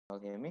all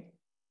hear me?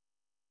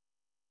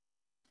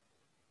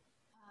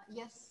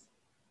 Yes,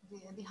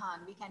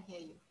 Dihan, we can hear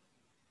you.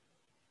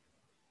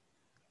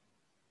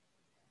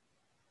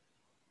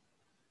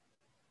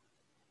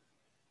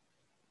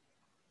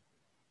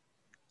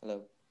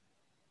 Hello.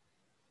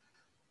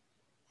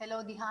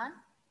 Hello, Dihan.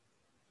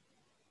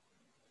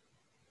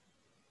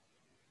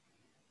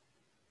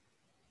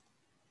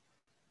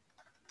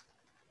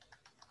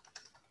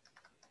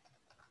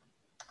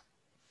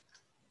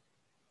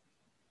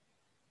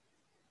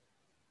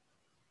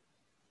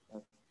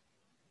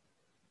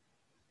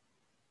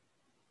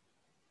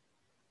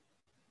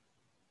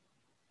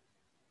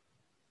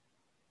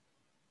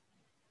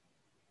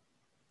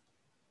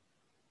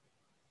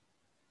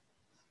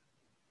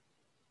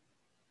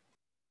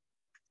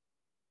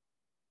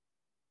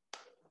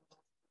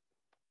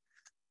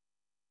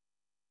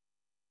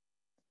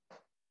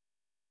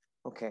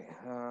 Okay,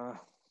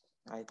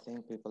 I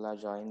think people are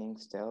joining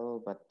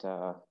still, but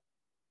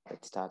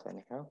let's start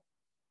anyhow.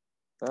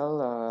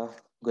 Well,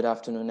 good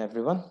afternoon,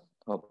 everyone.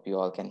 Hope you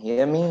all can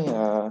hear me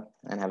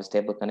and have a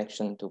stable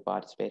connection to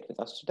participate with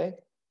us today.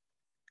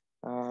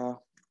 Uh,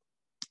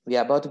 we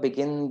are about to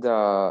begin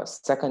the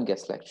second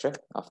guest lecture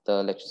of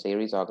the lecture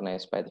series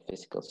organized by the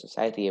Physical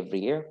Society every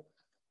year.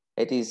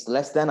 It is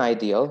less than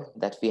ideal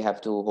that we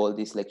have to hold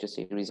this lecture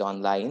series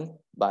online,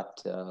 but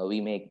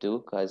we make do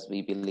because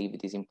we believe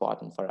it is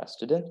important for our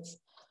students.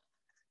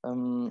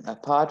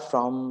 Apart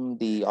from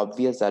the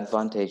obvious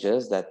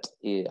advantages that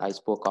I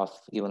spoke of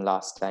even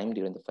last time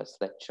during the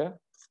first lecture,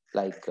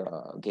 like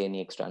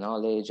gaining extra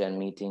knowledge and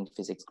meeting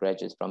physics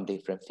graduates from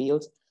different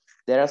fields,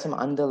 there are some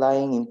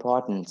underlying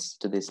importance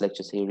to this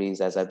lecture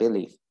series, as I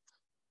believe.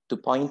 To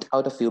point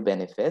out a few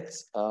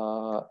benefits,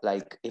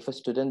 like if a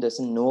student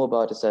doesn't know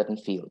about a certain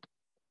field,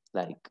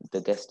 like the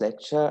guest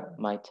lecture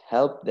might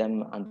help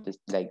them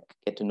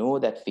get to know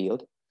that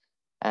field,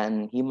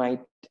 and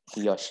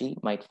he or she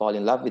might fall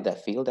in love with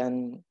that field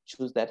and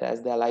choose that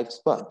as their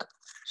life's work.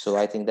 So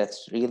I think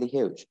that's really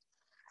huge.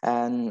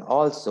 And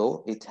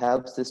also it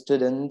helps the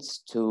students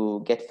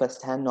to get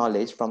first-hand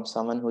knowledge from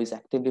someone who is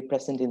actively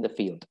present in the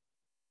field,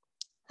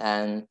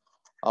 and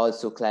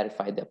also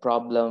clarify their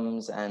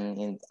problems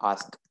and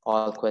ask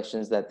all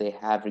questions that they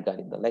have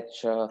regarding the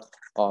lecture,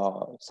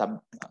 or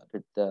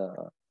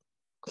the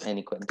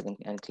any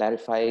and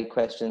clarify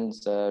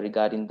questions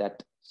regarding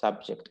that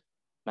subject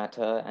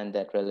matter and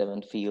that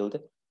relevant field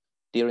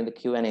during the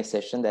Q&A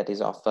session that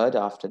is offered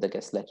after the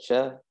guest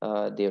lecture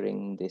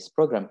during this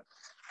program.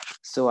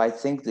 So I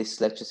think this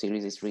lecture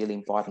series is really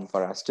important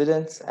for our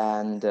students,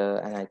 and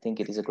I think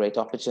it is a great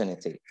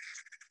opportunity.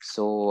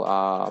 So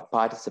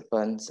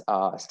participants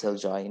are still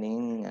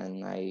joining,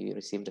 and I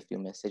received a few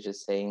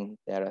messages saying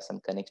there are some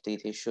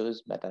connectivity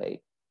issues, but I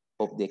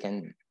hope they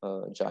can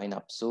join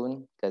up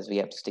soon because we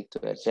have to stick to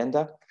the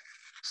agenda.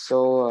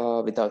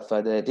 So without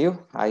further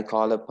ado, I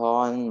call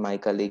upon my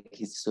colleague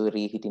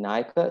Hisuri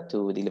Hitinaika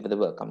to deliver the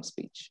welcome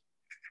speech.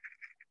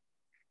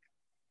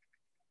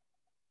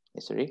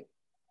 Hisuri.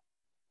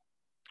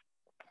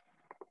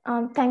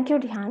 Thank you,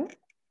 Dihan.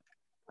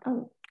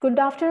 Good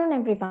afternoon,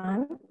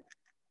 everyone.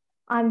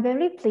 I'm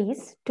very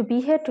pleased to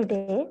be here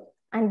today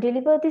and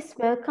deliver this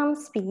welcome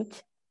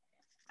speech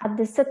at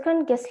the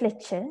second guest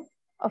lecture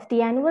of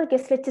the annual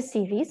guest lecture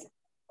series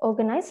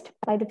organized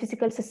by the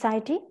Physical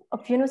Society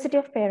of University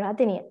of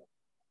Peradeniya.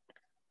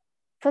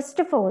 First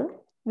of all,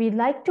 we'd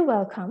like to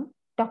welcome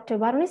Dr.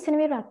 Varuni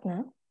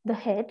Seniviratna, the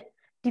head,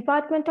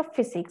 Department of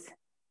Physics,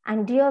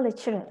 and dear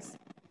lecturers.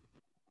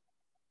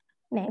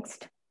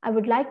 Next, I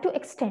would like to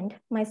extend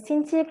my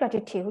sincere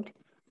gratitude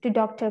to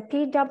Dr.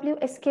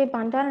 P.W.S.K.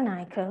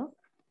 Bandaranayake,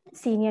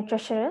 Senior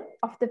Treasurer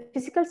of the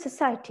Physical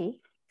Society,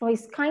 for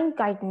his kind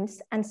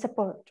guidance and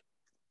support.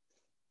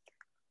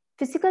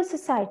 Physical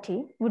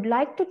Society would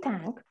like to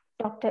thank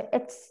Dr.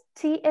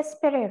 C.S.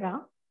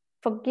 Pereira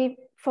for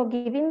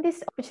giving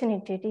this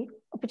opportunity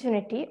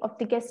of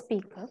the guest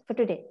speaker for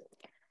today.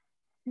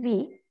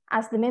 We,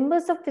 as the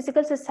members of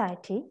Physical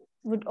Society,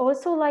 would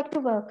also like to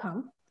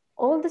welcome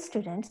all the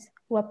students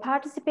who are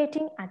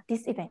participating at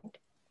this event.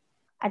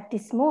 At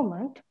this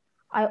moment,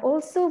 I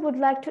also would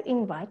like to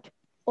invite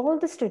all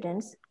the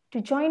students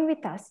to join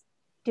with us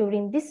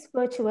during this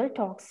virtual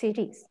talk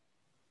series.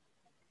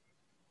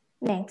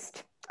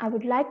 Next, I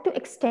would like to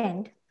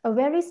extend a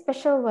very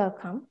special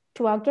welcome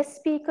to our guest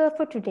speaker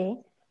for today,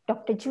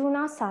 Dr.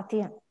 Juna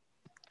Sathian.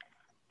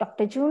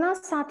 Dr. Juna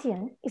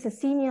Sathian is a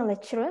senior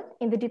lecturer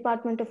in the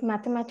Department of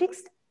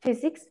Mathematics,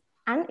 Physics,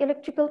 and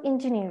Electrical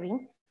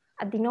Engineering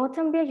at the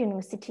Northumbria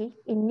University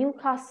in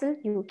Newcastle,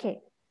 UK.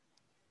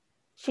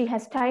 She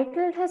has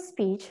titled her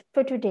speech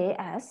for today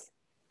as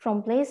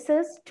From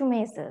Blazers to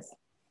Mazers.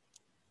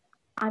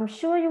 I'm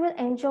sure you will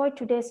enjoy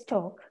today's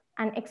talk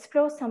and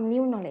explore some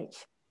new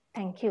knowledge.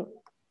 Thank you.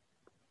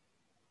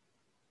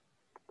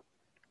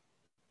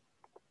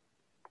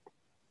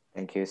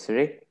 Thank you,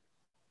 Siri.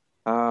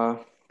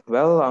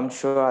 Well, I'm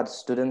sure our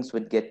students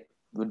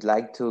would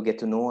like to get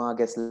to know our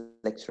guest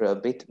lecturer a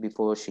bit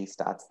before she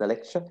starts the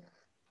lecture.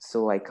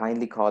 So I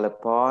kindly call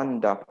upon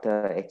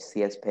Dr.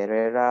 H.C.S.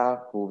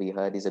 Pereira, who we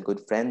heard is a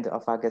good friend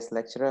of our guest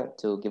lecturer,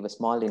 to give a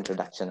small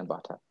introduction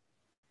about her.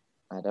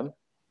 Madam.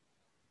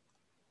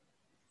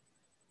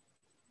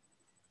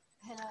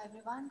 Hello,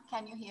 everyone.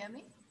 Can you hear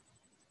me?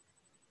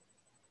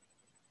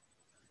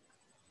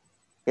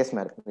 Yes,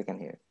 madam, we can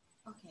hear.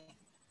 Okay.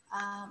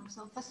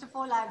 So first of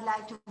all, I'd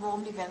like to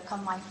warmly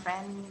welcome my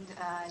friend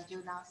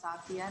Juna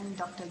Sathian,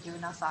 Dr.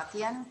 Juna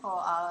Sathian, for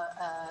our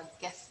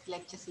guest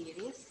lecture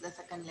series, the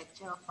second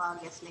lecture of our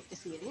guest lecture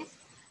series.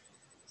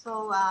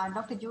 So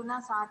Dr.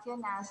 Juna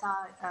Sathian, as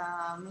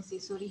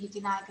Mrs. Suri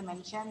Hitinayaka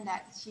mentioned,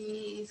 that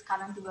she is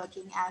currently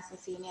working as a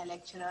senior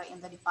lecturer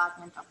in the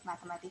Department of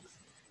Mathematics,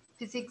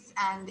 Physics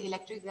and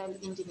Electrical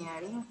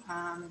Engineering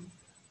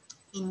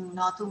in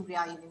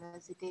Northumbria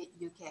University,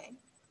 UK.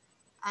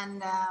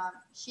 And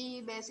she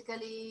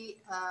basically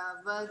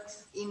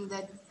works in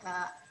the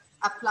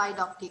applied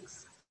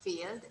optics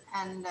field,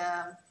 and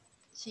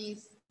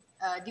she's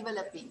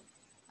developing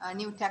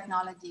new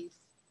technologies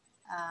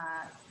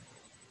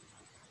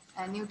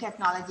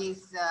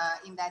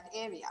in that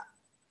area.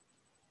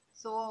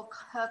 So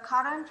her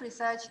current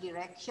research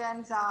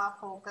directions are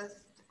focused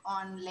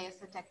on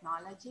laser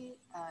technology,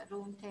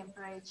 room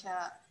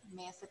temperature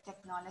laser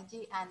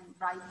technology, and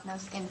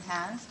brightness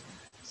enhanced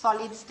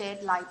solid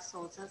state light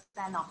sources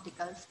and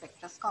optical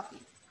spectroscopy.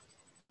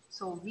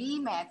 So I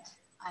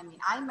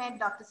met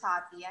Dr.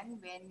 Sathian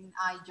when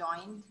I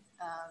joined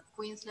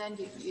Queensland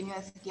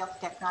University of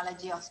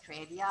Technology,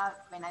 Australia,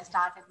 when I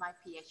started my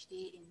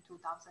PhD in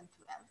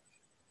 2012.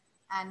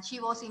 And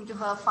she was into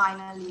her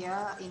final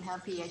year in her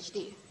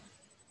PhD.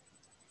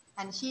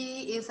 And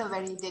she is a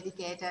very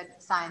dedicated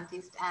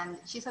scientist, and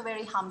she's a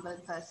very humble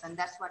person.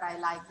 That's what I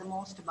like the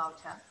most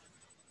about her.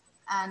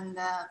 And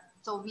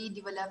so we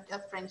developed a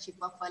friendship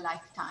of a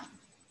lifetime.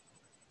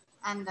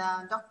 And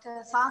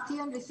Dr.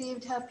 Sathian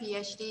received her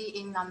PhD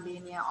in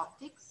nonlinear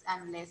optics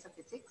and laser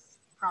physics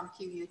from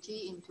QUT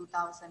in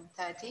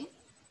 2013.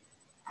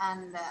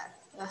 And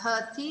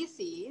her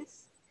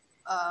thesis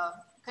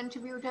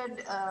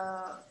contributed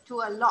to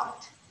a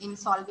lot in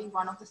solving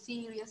one of the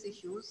serious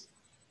issues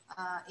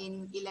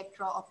in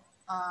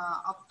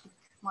electro-optic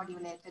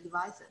modulator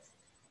devices.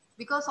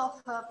 Because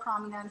of her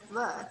prominent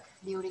work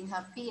during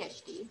her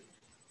PhD,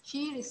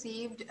 she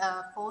received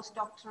a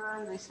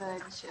postdoctoral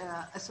research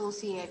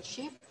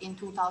associateship in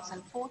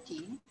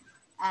 2014,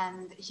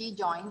 and she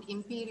joined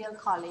Imperial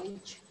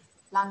College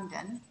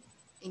London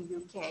in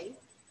UK.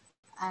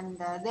 And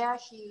there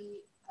she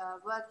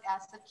worked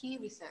as a key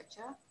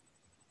researcher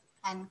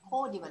and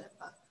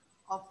co-developer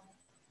of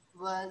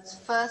world's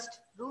first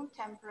room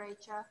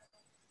temperature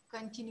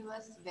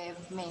continuous wave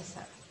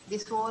maser.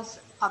 This was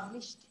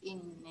published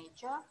in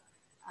Nature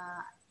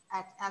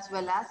as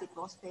well as it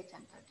was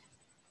patented.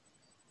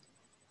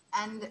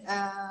 And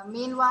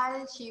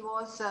meanwhile, she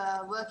was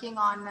working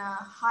on a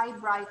high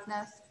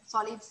brightness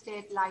solid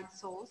state light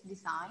source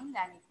designed,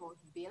 and it was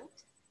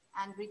built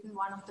and written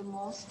one of the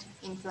most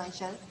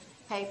influential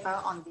paper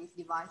on these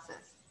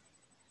devices.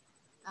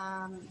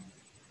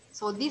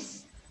 So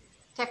this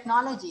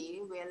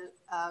technology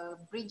will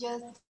bridge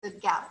the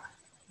gap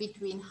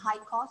between high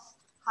cost,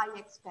 high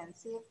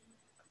expensive,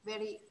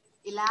 very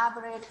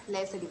elaborate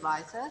laser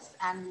devices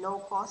and low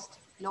cost,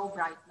 low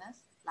brightness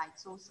light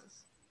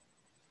sources.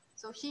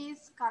 So she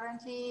is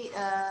currently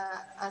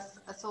an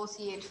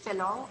associate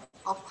fellow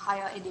of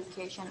Higher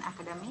Education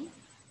Academy,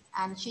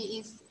 and she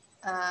is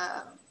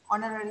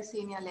honorary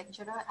senior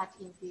lecturer at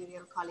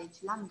Imperial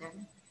College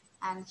London,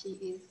 and she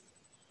is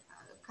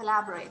a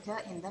collaborator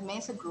in the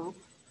Maser group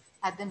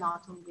at the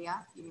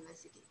Northumbria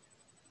University.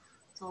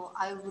 So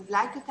I would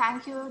like to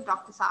thank you,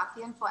 Dr.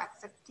 Sathian, for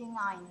accepting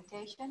our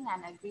invitation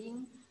and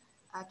agreeing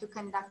to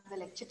conduct the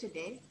lecture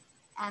today.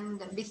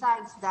 And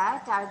besides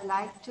that, I would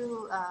like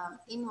to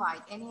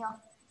invite any of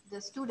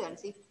the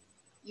students, if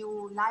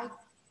you like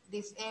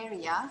this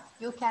area,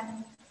 you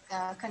can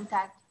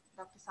contact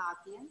Dr.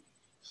 Sathian.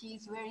 She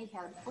is very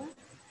helpful.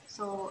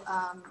 So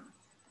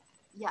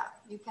yeah,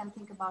 you can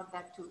think about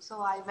that too.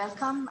 So I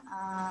welcome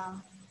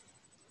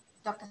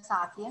Dr.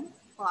 Sathian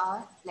for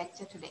our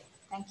lecture today.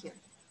 Thank you.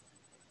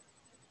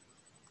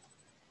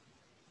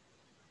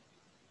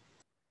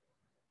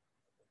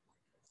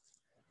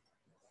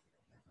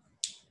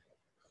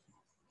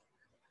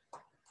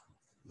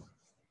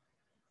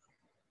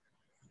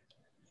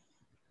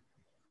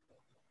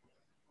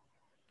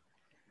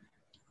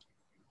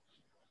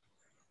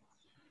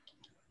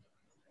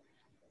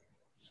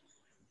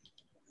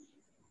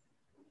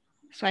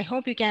 So I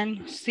hope you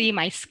can see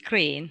my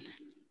screen,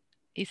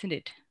 isn't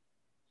it?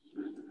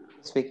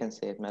 Yes, we can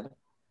say it, madam.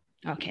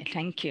 Okay,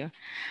 thank you.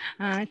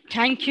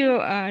 Thank you,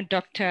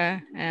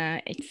 Dr.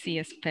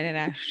 H.C.S.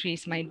 Pereira.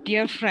 She's my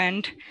dear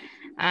friend.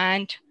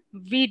 And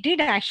we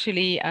did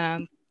actually,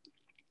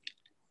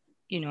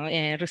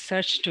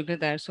 research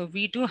together. So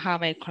we do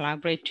have a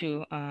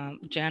collaborative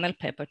journal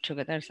paper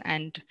together.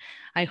 And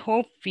I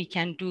hope we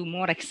can do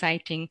more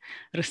exciting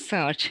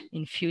research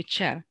in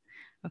future.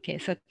 Okay,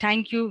 so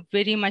thank you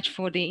very much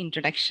for the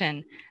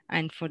introduction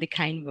and for the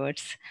kind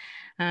words.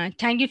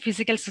 Thank you,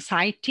 Physical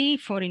Society,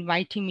 for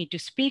inviting me to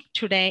speak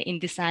today in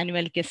this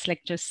annual guest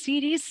lecture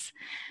series.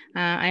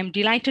 I'm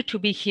delighted to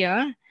be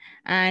here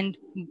and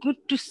good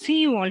to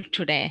see you all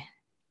today.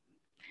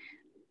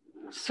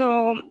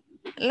 So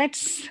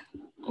let's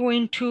go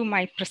into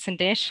my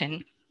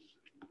presentation.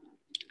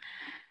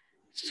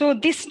 So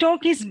this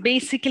talk is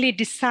basically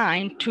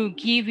designed to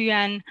give you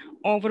an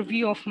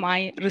overview of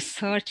my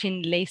research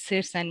in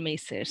lasers and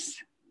masers.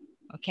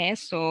 Okay,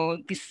 so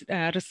this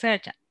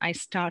research I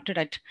started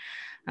at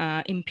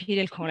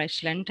Imperial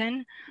College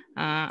London,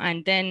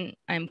 and then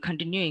I'm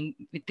continuing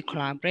with the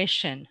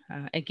collaboration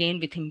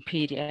again with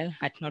Imperial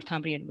at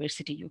Northumbria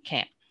University,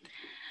 UK.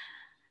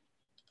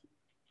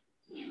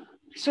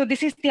 So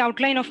this is the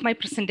outline of my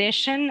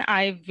presentation.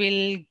 I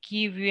will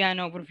give you an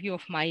overview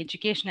of my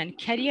education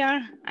and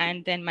career,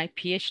 and then my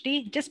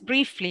PhD, just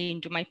briefly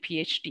into my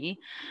PhD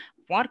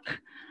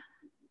work.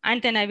 And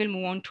then I will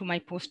move on to my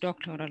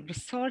postdoctoral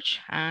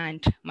research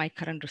and my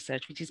current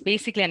research, which is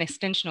basically an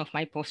extension of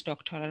my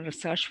postdoctoral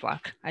research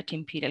work at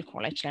Imperial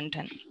College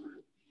London.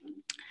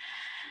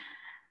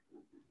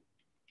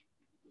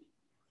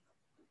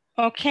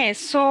 Okay,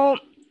 so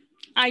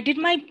I did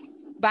my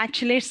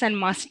bachelor's and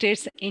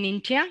master's in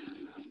India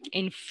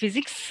in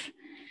physics.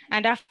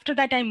 And after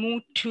that, I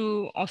moved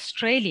to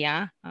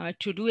Australia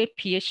to do a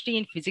PhD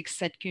in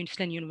physics at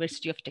Queensland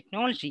University of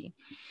Technology,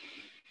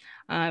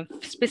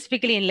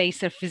 specifically in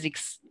laser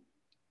physics.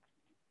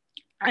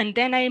 And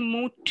then I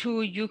moved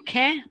to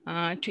UK,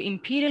 to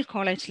Imperial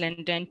College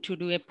London to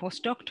do a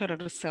postdoctoral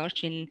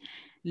research in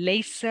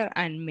laser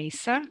and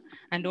maser,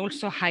 and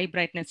also high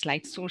brightness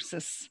light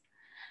sources.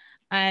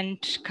 And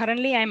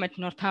currently I'm at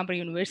Northumbria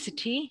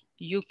University,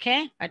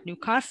 UK at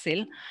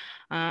Newcastle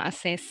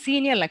as a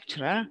senior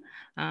lecturer,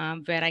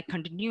 where I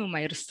continue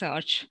my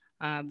research,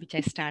 which I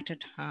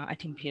started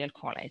at Imperial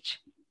College.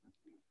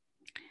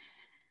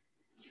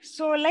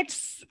 So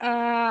let's,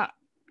 a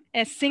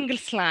single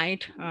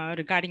slide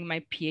regarding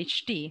my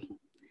PhD.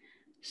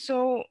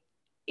 So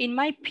in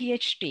my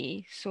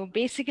PhD, so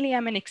basically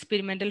I'm an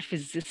experimental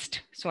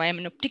physicist. So I am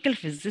an optical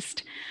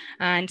physicist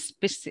and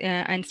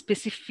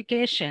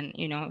specification,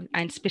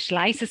 and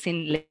specializes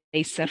in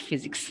laser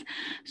physics.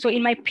 So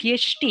in my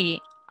PhD,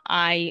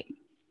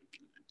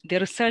 the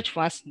research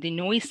was the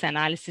noise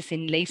analysis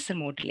in laser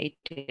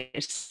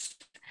modulators.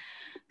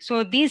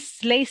 So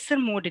these laser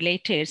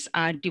modulators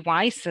are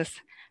devices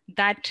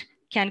that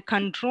can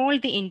control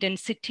the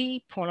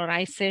intensity,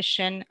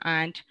 polarization,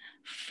 and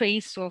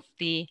phase of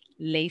the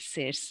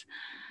lasers.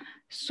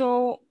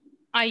 So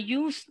I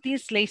use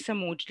these laser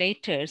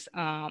modulators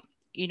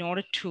in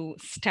order to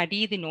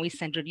study the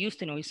noise and reduce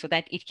the noise so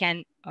that it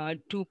can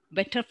do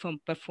better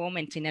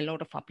performance in a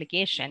lot of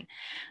application.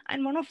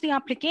 And one of the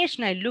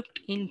application I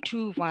looked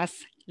into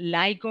was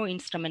LIGO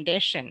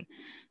instrumentation.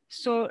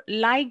 So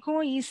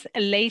LIGO is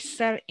a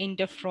laser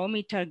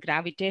interferometer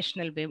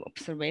gravitational wave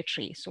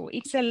observatory. So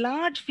it's a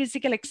large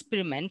physical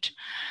experiment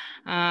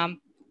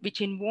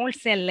which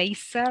involves a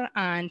laser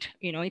and,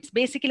 it's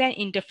basically an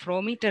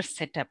interferometer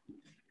setup.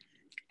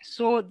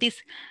 So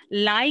this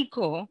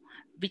LIGO,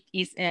 which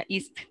is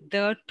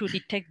there to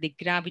detect the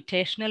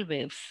gravitational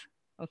waves.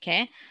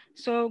 Okay,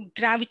 so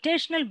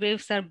gravitational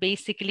waves are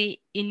basically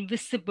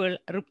invisible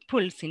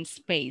ripples in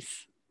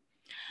space.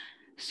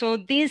 So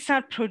these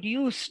are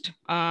produced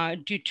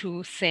due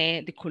to,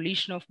 say, the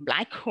collision of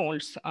black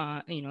holes,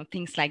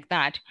 things like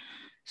that.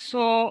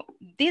 So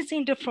this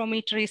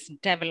interferometer is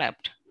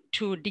developed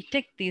to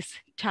detect these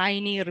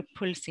tiny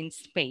ripples in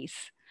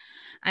space.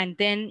 And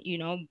then,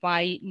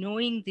 by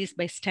knowing this,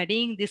 by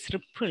studying these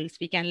ripples,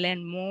 we can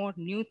learn more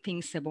new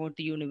things about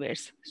the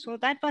universe. So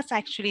that was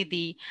actually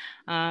the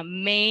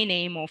main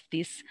aim of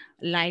this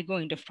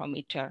LIGO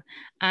interferometer.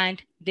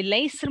 And the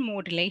laser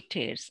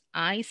modulators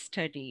I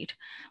studied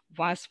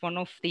was one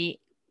of the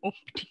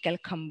optical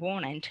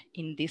component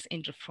in this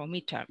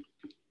interferometer.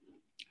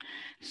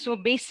 So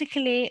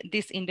basically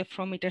this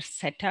interferometer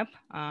setup,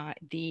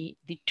 the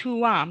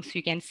two arms,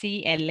 you can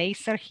see a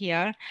laser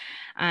here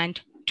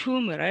and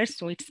two mirrors.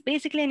 So it's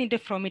basically an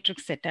interferometric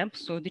setup.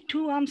 So the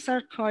two arms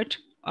are quite,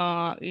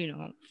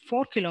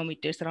 4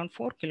 kilometers, around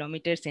 4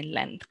 kilometers in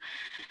length.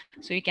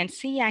 So you can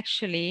see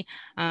actually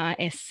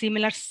a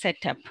similar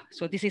setup.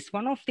 So this is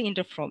one of the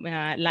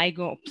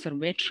LIGO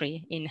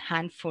observatory in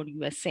Hanford,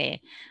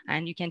 USA.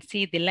 And you can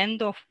see the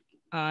length of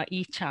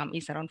each arm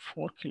is around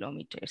 4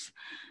 kilometers.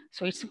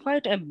 So it's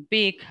quite a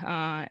big,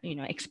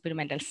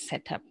 experimental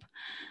setup.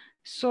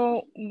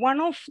 So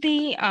one of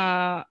the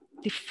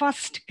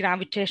first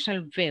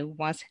gravitational wave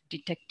was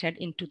detected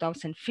in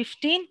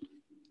 2015.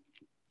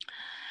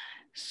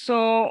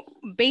 So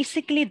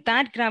basically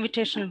that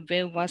gravitational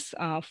wave was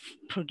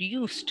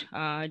produced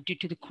due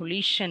to the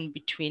collision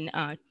between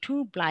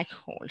two black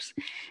holes.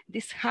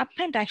 This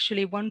happened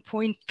actually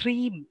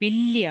 1.3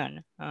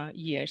 billion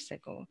years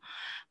ago.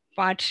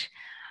 But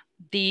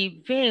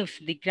the waves,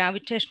 the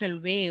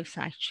gravitational waves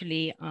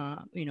actually,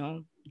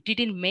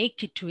 didn't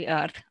make it to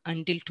Earth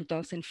until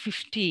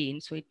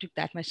 2015. So it took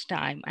that much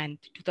time. And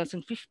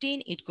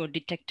 2015, it got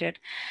detected.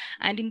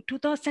 And in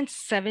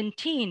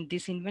 2017,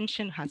 this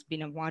invention has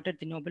been awarded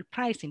the Nobel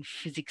Prize in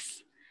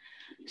Physics.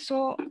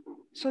 So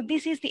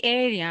this is the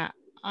area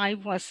I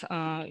was,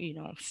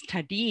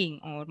 studying,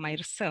 or my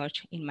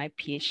research in my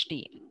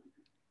PhD.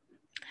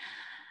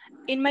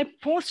 In my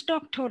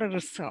postdoctoral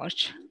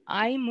research,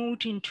 I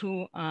moved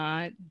into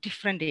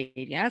different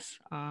areas.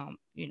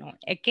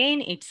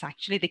 Again, it's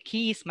actually the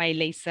key is my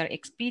laser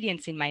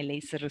experience in my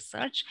laser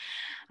research,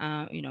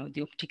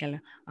 the optical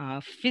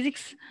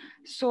physics.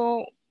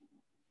 So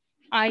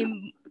I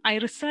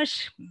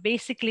researched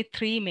basically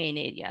three main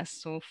areas.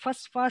 So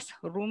first was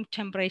room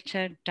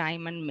temperature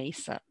diamond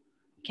maser.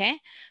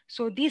 Okay,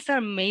 so these are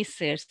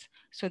masers.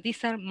 So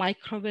these are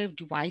microwave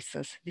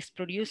devices. These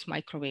produce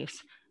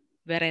microwaves,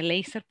 where a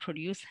laser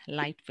produce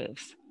light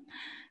waves.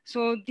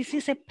 So this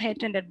is a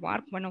patented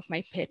work, one of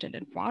my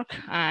patented work,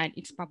 and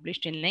it's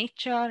published in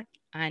Nature,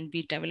 and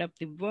we developed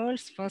the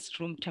world's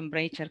first room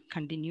temperature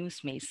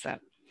continuous maser.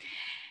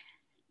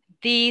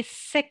 The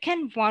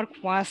second work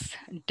was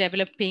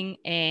developing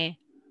a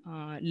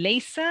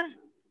laser.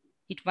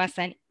 It was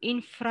an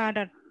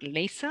infrared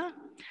laser.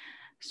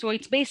 So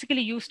it's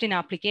basically used in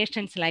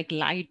applications like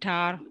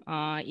LiDAR,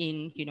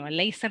 in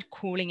laser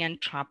cooling and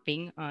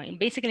trapping,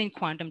 basically in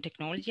quantum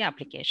technology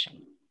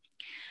application.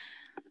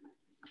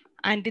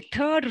 And the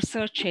third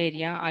research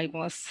area I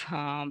was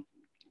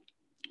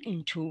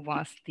into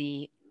was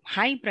the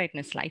high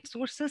brightness light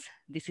sources.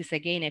 This is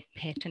again a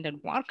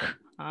patented work.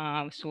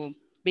 So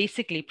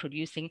basically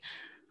producing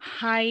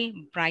high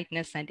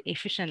brightness and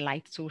efficient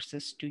light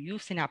sources to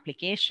use in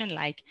application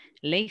like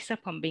laser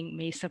pumping,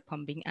 maser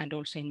pumping, and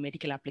also in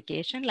medical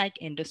application like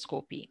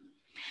endoscopy.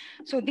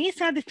 So these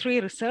are the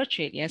three research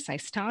areas I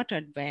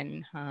started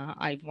when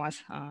I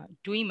was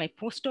doing my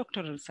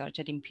postdoctoral research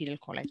at Imperial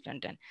College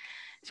London.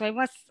 So I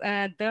was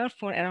there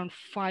for around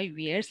 5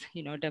 years,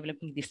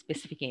 developing these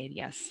specific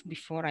areas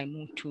before I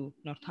moved to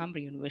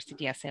Northumbria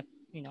University as a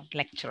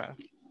lecturer.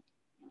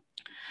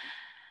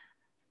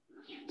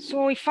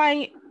 So if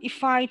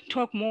I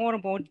talk more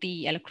about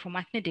the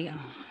electromagnetic,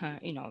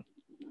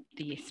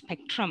 the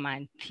spectrum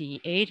and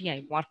the area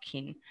I work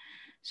in.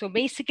 So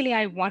basically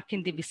I work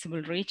in the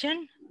visible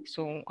region.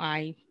 So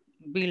I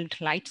build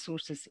light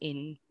sources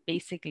in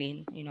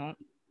basically in,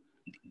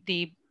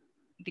 the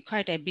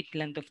quite a bit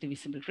length of the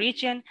visible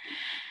region,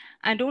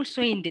 and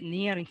also in the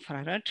near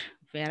infrared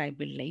where I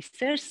build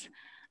lasers,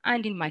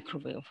 and in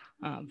microwave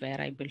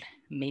where I build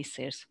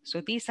masers.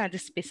 So these are the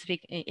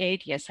specific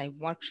areas I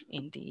work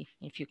in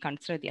if you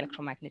consider the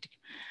electromagnetic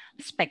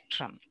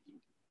spectrum.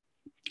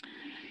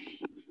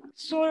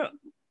 So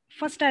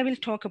first I will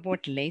talk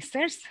about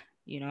lasers,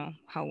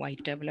 how I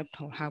developed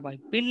or how I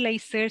build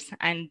lasers,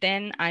 and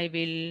then I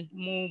will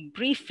move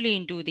briefly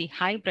into the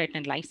high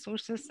brightness light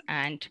sources,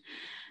 and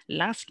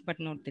last but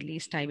not the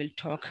least, I will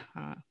talk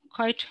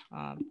quite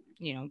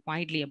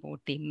widely about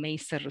the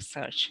maser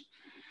research.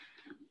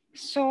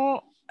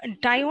 So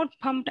diode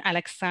pumped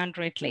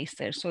Alexandrite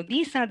lasers. So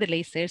these are the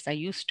lasers I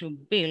used to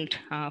build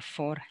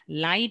for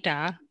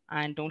LiDAR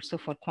and also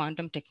for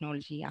quantum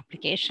technology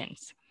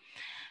applications.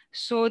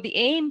 So the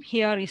aim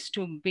here is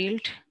to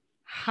build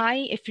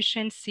high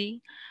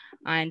efficiency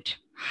and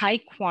high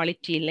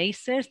quality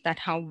lasers that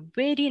have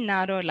very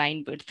narrow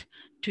line width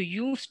to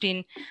use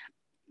in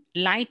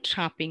light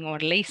trapping or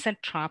laser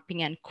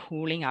trapping and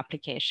cooling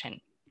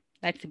application.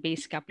 That's the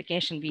basic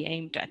application we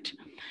aimed at.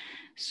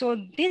 So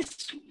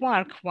this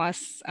work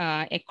was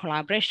a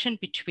collaboration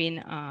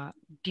between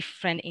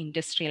different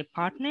industrial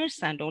partners,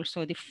 and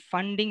also the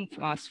funding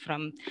was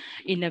from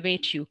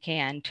Innovate UK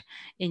and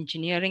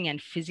Engineering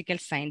and Physical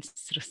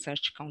Science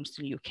Research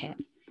Council UK.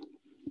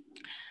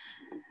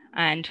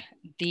 And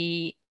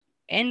the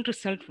end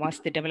result was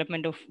the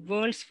development of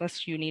world's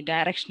first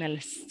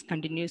unidirectional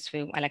continuous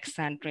wave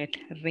Alexandrite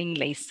ring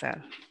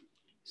laser.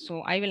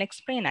 So I will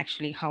explain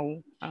actually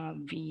how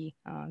we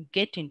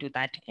get into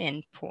that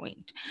end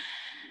point.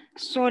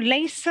 So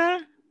laser,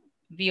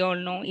 we all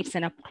know it's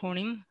an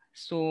acronym.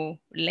 So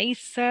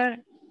laser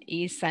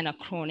is an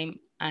acronym,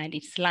 and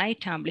it's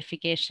light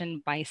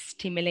amplification by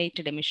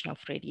stimulated emission of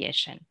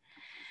radiation.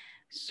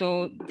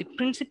 So the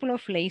principle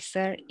of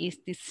laser is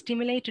the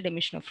stimulated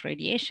emission of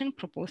radiation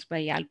proposed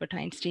by Albert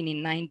Einstein in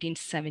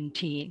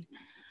 1917.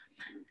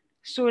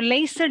 So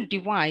laser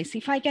device,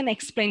 if I can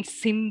explain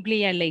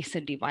simply a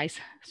laser device,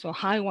 so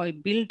how I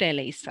build a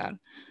laser.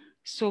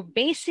 So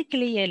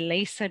basically a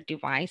laser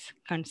device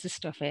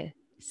consists of a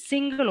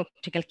single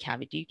optical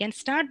cavity. You can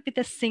start with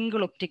a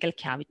single optical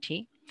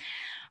cavity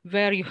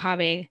where you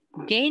have a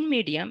gain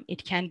medium.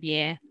 It can be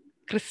a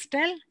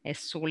crystal, a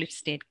solid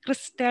state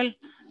crystal,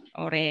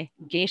 or a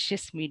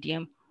gaseous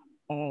medium,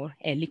 or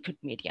a liquid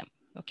medium.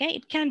 Okay,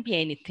 it can be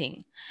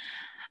anything.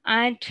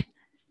 And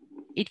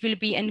it will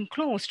be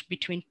enclosed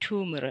between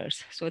two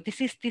mirrors. So this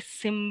is the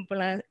symbol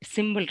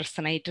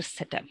resonator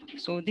setup.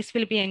 So this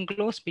will be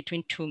enclosed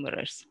between two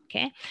mirrors,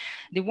 okay?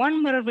 The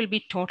one mirror will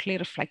be totally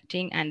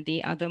reflecting and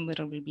the other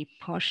mirror will be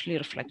partially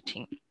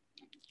reflecting.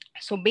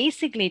 So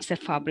basically, it's a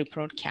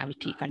Fabry-Perot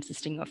cavity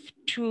consisting of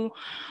two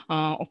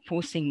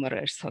opposing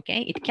mirrors.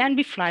 Okay, it can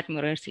be flat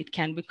mirrors, it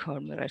can be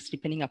curved mirrors,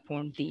 depending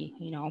upon the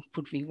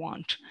output we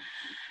want.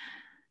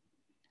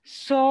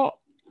 So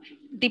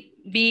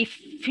the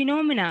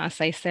phenomena,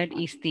 as I said,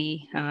 is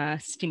the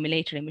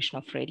stimulated emission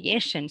of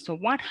radiation. So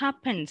what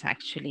happens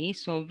actually?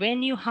 So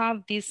when you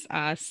have this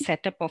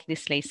setup of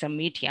this laser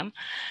medium,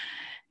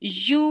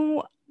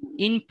 you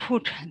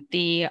input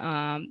the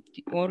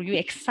or you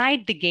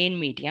excite the gain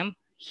medium,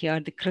 here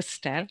the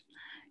crystal,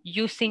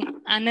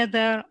 using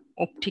another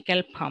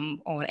optical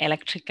pump or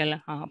electrical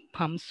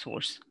pump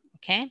source.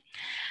 Okay,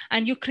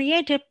 and you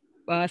create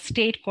a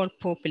state called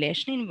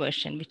population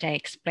inversion, which I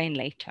explain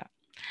later.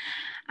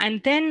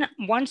 And then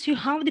once you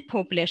have the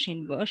population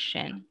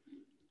inversion,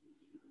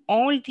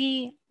 all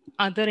the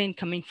other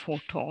incoming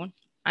photon,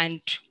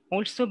 and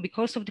also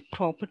because of the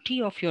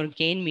property of your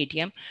gain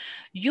medium,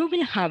 you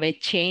will have a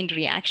chain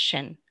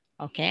reaction,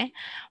 okay,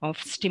 of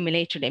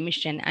stimulated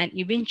emission, and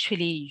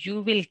eventually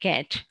you will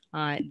get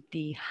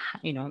the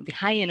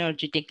high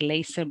energetic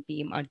laser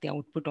beam at the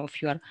output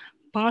of your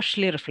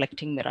partially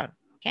reflecting mirror.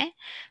 Okay,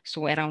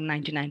 so around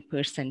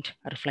 99%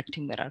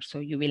 reflecting mirror. So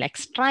you will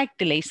extract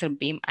the laser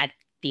beam at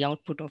the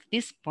output of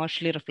this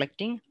partially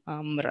reflecting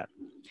mirror.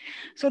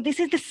 So this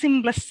is the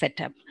simplest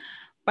setup.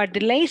 But the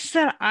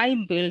laser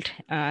I built,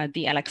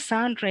 the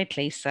Alexandrite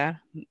laser,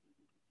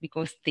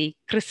 because the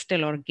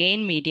crystal or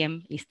gain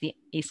medium is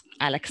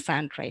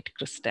Alexandrite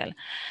crystal.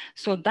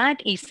 So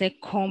that is a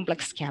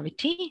complex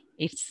cavity.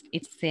 It's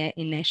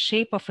in a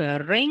shape of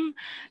a ring.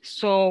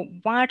 So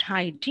what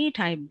I did,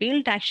 I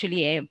built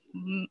actually a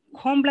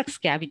complex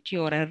cavity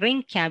or a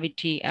ring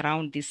cavity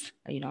around this,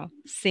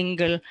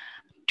 single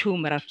two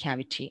mirror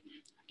cavity.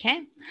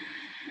 Okay.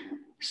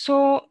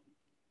 So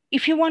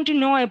if you want to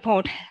know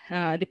about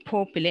the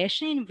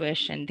population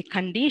inversion, the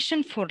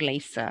condition for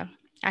laser,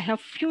 I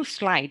have few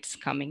slides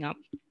coming up.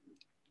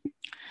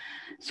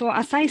 So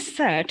as I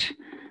said,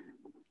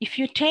 if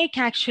you take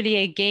actually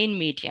a gain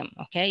medium,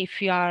 okay,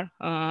 if you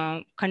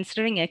are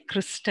considering a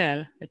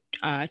crystal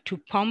to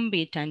pump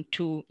it and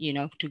to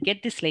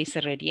get this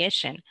laser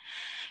radiation,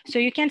 so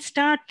you can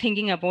start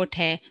thinking about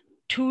a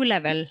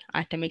two-level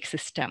atomic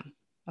system.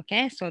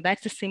 Okay, so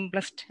that's the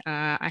simplest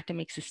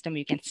atomic system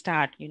you can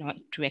start,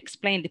 to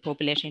explain the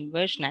population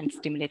inversion and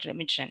stimulated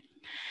emission.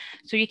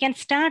 So you can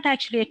start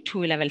actually a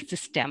two-level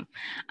system.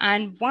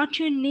 And what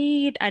you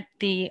need at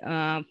the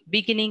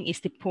beginning is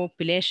the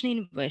population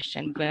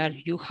inversion, where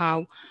you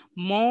have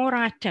more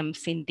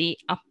atoms in the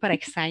upper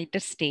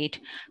excited state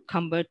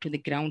compared to the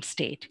ground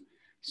state.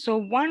 So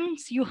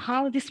once you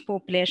have this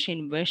population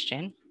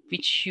inversion,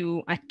 which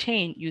you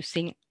attain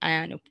using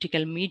an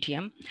optical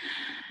medium,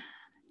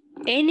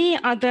 any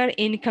other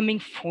incoming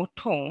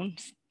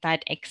photons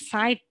that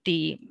excite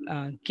the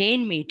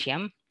gain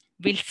medium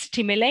will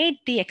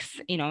stimulate the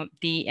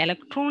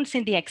electrons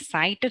in the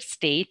excited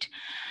state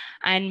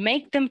and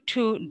make them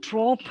to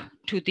drop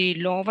to the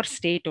lower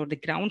state or the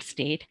ground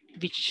state,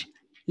 which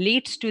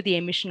leads to the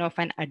emission of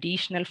an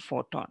additional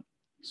photon.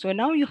 So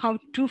now you have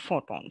two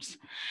photons,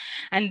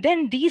 and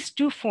then these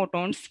two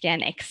photons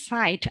can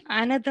excite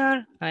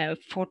another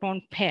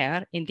photon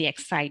pair in the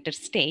excited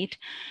state,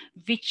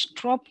 which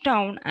drop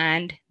down,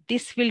 and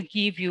this will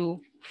give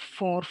you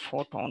 4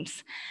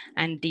 photons.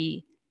 And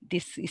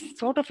this is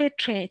sort of a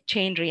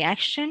chain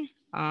reaction,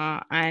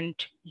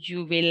 and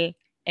you will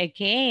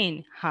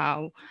again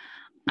have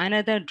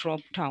another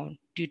drop down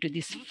due to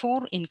these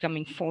 4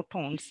 incoming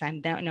photons,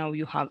 and now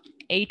you have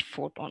 8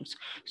 photons.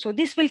 So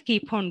this will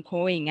keep on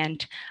going,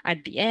 and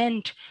at the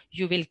end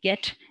you will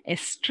get a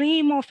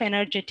stream of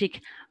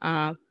energetic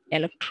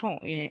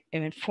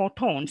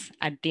photons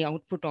at the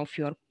output of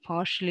your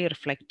partially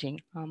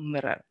reflecting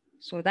mirror.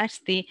 So that's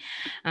the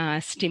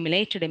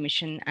stimulated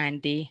emission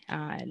and the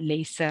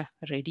laser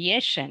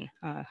radiation,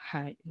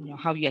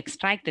 how you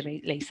extract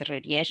the laser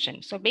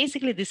radiation. So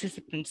basically this is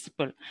the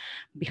principle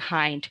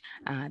behind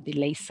the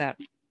laser.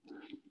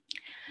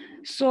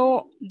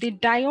 So the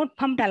diode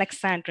pumped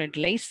Alexandrite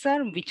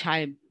laser, which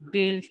I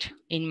built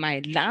in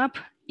my lab,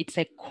 it's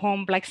a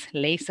complex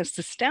laser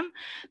system.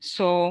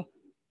 So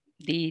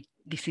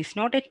this is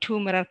not a two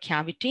mirror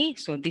cavity.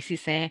 So this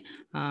is a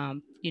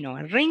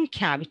a ring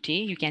cavity.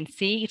 You can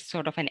see it's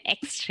sort of an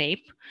X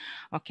shape.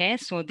 Okay,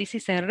 so this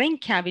is a ring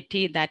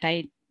cavity that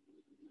I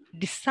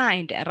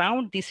designed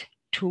around this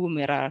two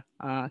mirror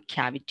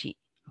cavity.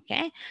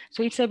 Okay,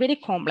 so it's a very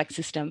complex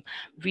system.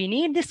 We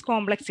need this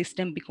complex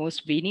system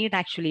because we need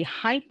actually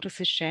high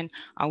precision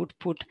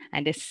output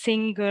and a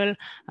single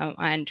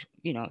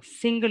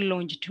single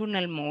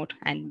longitudinal mode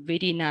and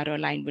very narrow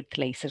line with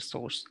laser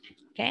source.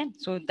 Okay,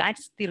 so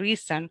that's the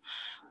reason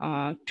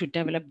to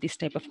develop this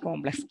type of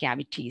complex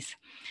cavities.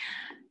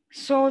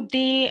 So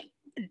the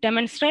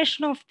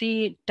demonstration of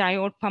the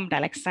diode pumped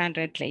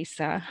Alexandrite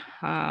laser,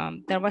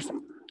 there was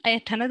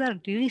yet another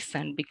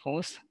reason,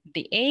 because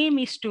the aim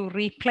is to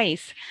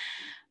replace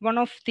one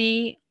of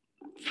the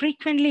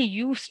frequently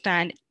used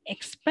and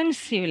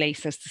expensive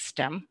laser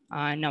system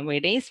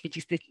nowadays, which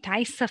is the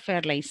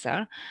Tysaffair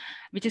laser,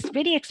 which is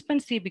very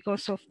expensive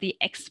because of the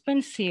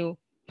expensive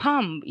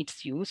pump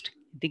it's used,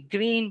 the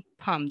green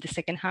pump, the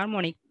second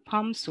harmonic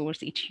pump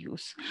source it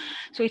used.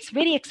 So it's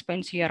very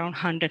expensive, around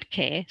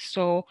 100K.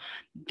 So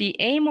the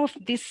aim of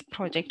this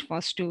project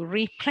was to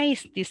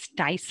replace this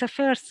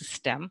Tysaffair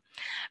system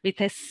with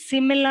a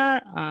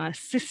similar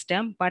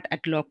system, but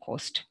at low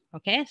cost.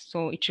 Okay,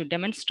 so it should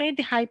demonstrate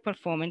the high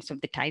performance of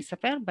the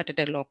Tysaffair, but at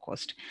a low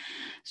cost.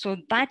 So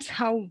that's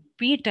how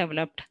we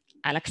developed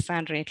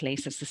Alexandrite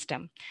laser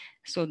system.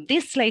 So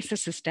this laser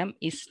system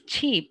is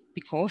cheap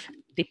because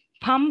the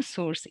pump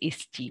source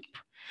is cheap.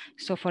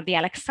 So for the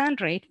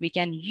Alexandrite, we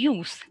can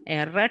use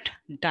a red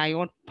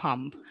diode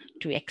pump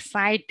to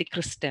excite the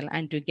crystal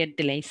and to get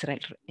the laser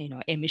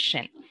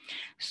emission.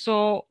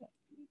 So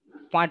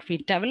what we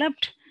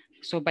developed,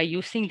 so by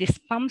using this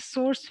pump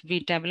source, we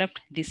developed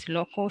this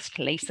low-cost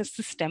laser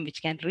system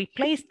which can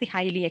replace the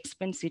highly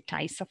expensive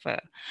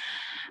Tysaffair,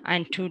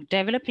 and to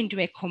develop into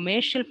a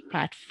commercial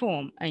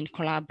platform in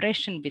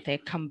collaboration with a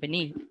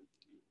company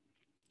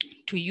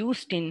to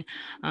use in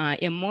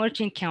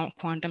emerging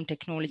quantum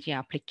technology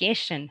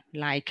application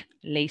like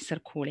laser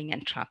cooling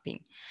and trapping.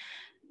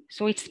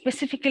 So it's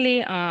specifically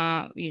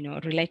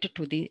related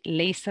to the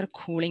laser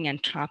cooling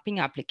and trapping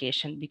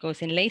application,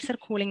 because in laser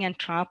cooling and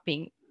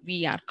trapping,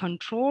 we are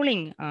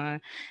controlling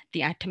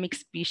the atomic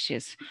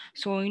species.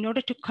 So in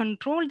order to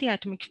control the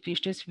atomic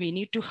species, we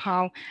need to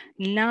have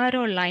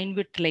narrow line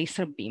width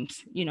laser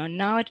beams,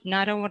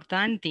 narrower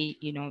than the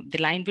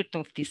line width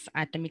of this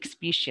atomic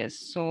species.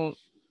 So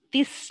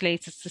this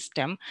laser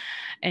system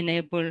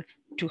enable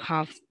to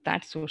have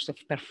that source of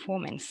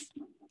performance.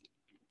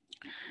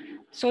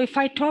 So if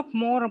I talk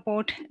more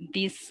about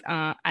these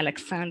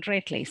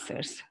Alexandrite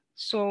lasers,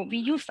 so we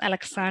use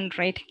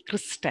Alexandrite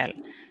crystal.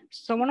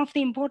 So one of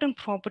the important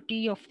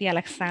property of the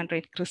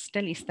Alexandrite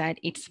crystal is that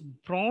it's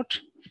broad,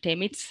 it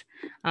emits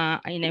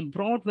in a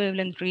broad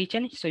wavelength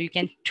region. So you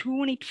can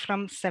tune it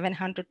from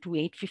 700 to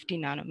 850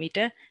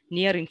 nanometer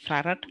near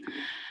infrared.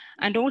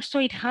 And also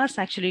it has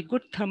actually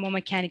good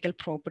thermomechanical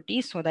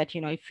properties, so that,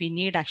 if we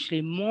need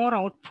actually more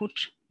output,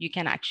 you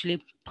can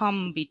actually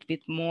pump it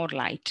with more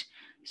light.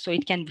 So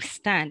it can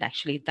withstand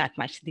actually that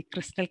much. The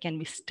crystal can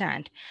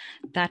withstand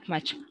that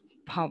much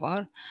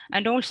power.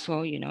 And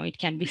also, it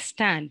can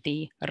withstand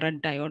the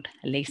red diode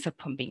laser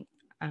pumping,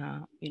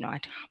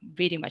 at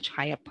very much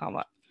higher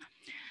power.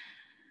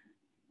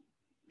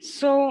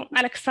 So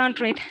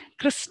Alexandrite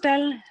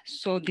crystal,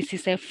 so this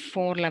is a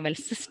 4-level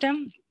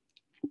system.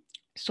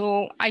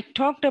 So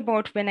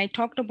when I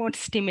talked about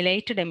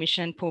stimulated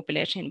emission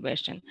population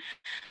inversion,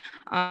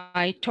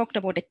 I talked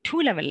about a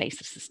 2-level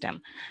laser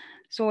system.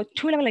 So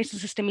 2-level laser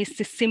system is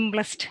the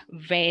simplest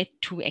way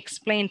to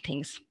explain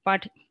things,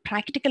 but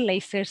practical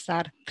lasers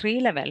are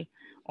 3-level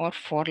or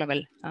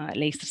 4-level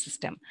laser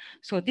system.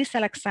 So this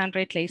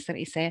Alexandrite laser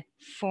is a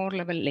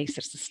 4-level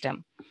laser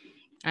system.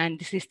 And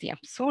this is the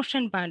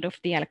absorption band of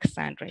the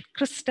Alexandrite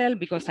crystal,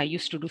 because I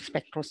used to do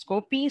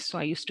spectroscopy. So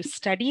I used to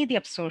study the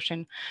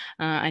absorption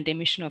and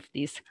emission of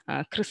these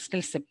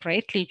crystals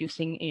separately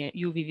using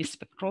UV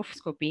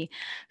spectroscopy.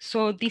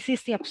 So this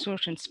is the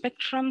absorption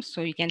spectrum.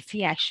 So you can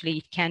see actually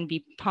it can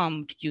be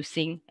pumped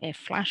using a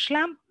flash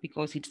lamp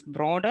because it's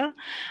broader,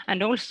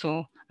 and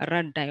also a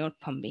red diode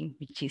pumping,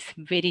 which is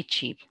very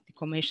cheap. The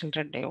commercial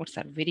red diodes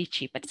are very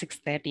cheap at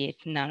 638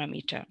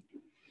 nanometer.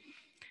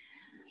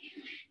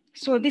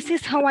 So this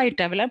is how I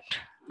developed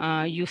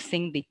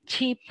using the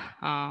cheap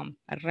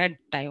red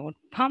diode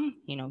pump,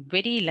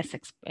 very less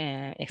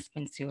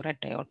expensive red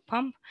diode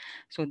pump.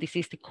 So this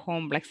is the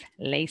complex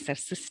laser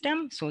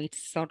system. So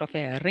it's sort of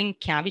a ring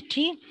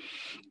cavity.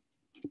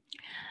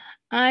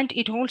 And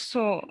it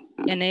also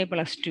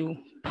enables us to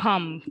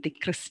pump the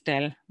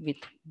crystal with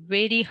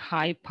very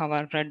high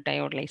power red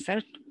diode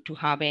laser to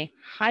have a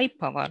high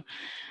power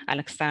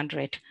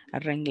Alexandrite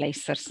ring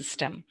laser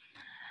system.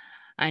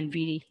 And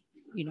we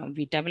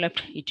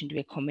developed it into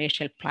a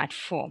commercial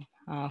platform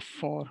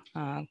for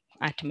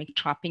atomic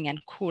trapping and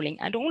cooling,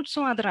 and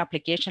also other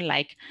applications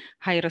like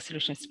high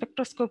resolution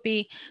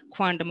spectroscopy,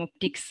 quantum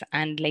optics,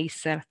 and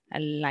laser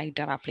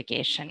LiDAR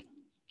application.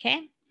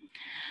 Okay.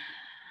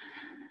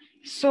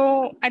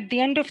 So at the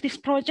end of this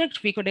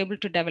project, we could able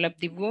to develop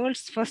the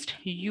world's first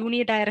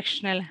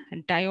unidirectional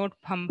diode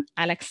pump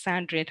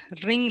Alexandrite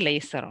ring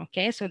laser.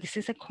 Okay, so this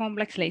is a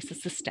complex laser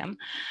system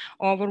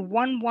over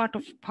 1 watt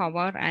of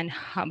power and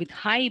with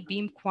high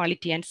beam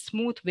quality and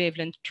smooth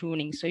wavelength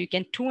tuning. So you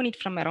can tune it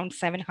from around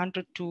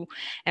 700 to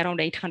around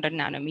 800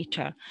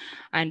 nanometer.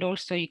 And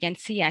also you can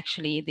see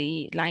actually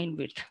the line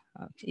width.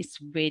 It's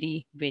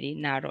very, very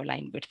narrow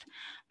line width.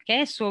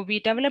 Okay, so we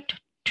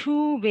developed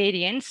 2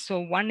 variants. So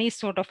one is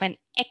sort of an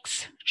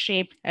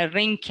X-shaped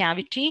ring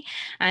cavity,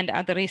 and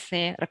other is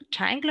a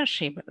rectangular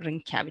shaped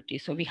ring cavity.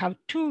 So we have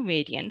 2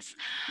 variants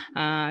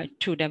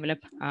to develop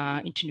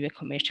into a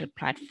commercial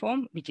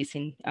platform, which is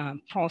in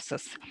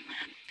process.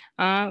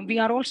 We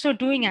are also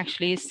doing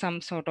actually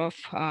some sort of,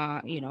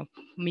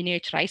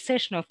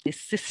 miniaturization of this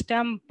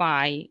system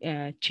by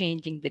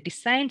changing the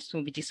design,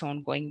 so which is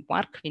ongoing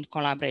work in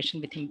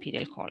collaboration with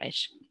Imperial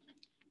College.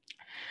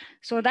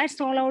 So that's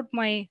all about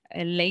my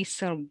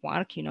laser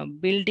work,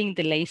 building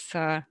the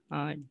laser,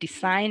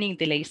 designing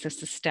the laser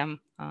system,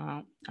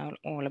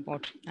 all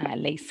about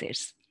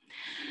lasers.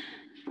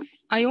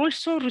 I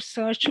also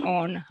research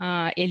on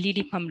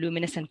LED pump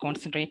luminescent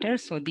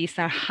concentrators. So these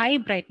are high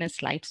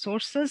brightness light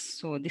sources.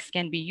 So this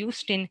can be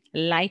used in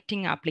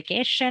lighting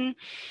application.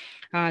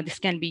 This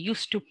can be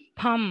used to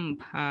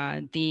pump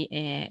the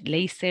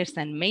lasers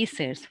and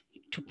masers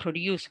to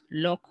produce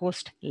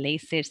low-cost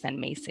lasers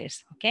and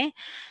masers. Okay,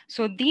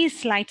 so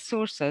these light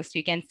sources,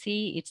 you can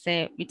see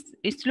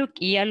it's look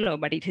yellow,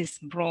 but it is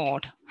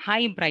broad,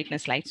 high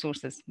brightness light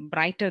sources,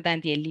 brighter than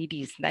the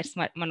LEDs. That's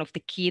one of the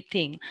key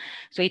thing.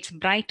 So it's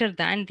brighter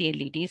than the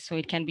LEDs, so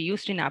it can be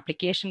used in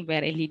application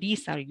where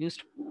LEDs are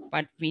used,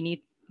 but we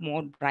need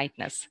more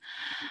brightness.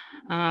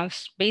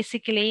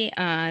 Basically,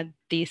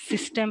 the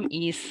system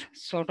is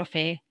sort of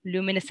a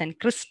luminescent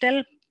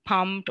crystal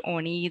pumped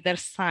on either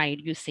side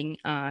using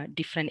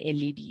different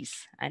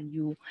LEDs, and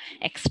you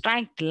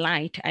extract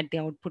light at the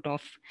output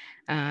of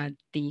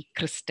the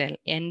crystal,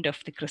 end of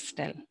the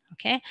crystal.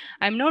 Okay,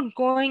 I'm not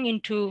going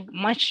into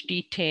much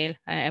detail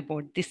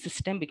about this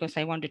system because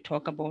I want to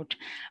talk about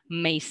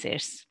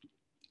masers.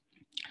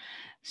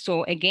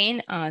 So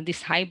again,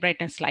 these high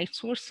brightness light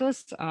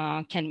sources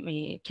can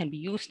be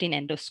used in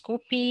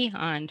endoscopy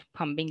and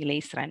pumping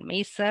laser and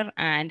maser,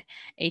 and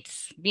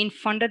it's been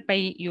funded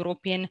by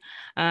European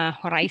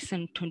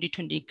Horizon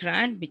 2020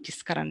 grant, which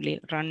is currently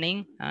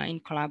running in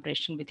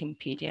collaboration with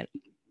Imperial.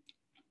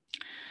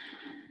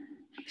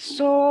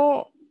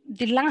 So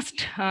the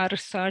last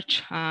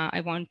research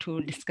I want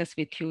to discuss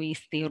with you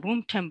is the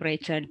room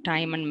temperature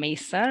diamond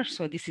maser.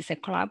 So this is a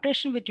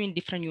collaboration between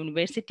different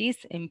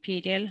universities,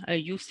 Imperial,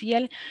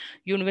 UCL,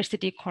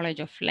 University College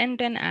of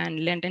London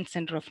and London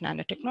Center of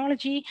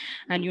Nanotechnology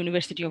and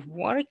University of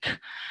Warwick,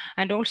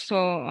 and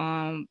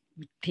also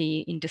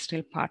the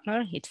industrial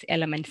partner, it's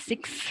Element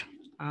 6,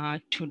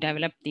 to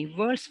develop the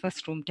world's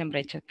first room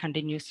temperature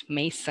continuous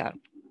maser.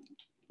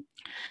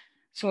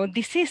 So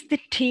this is the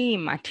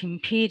team at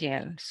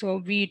Imperial. So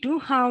we do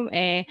have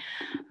a,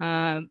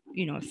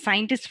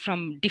 scientists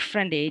from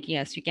different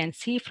areas. You can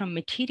see from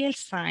material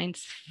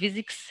science,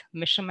 physics,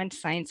 measurement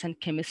science, and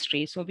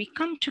chemistry. So we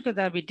come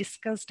together, we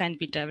discussed, and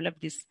we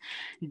developed this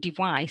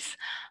device,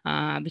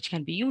 which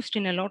can be used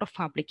in a lot of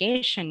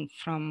application,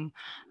 from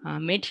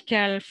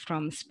medical,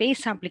 from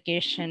space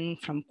application,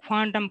 from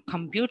quantum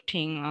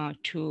computing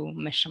to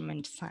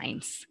measurement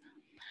science.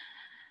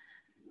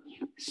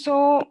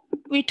 So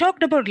we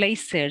talked about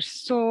lasers.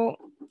 So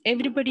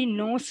everybody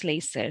knows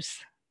lasers.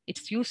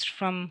 It's used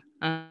from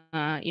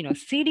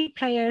CD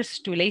players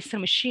to laser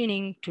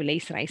machining to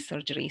laser eye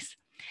surgeries.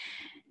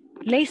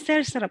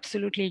 Lasers are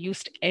absolutely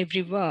used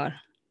everywhere.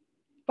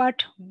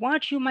 But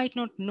what you might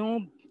not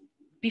know,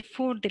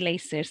 before the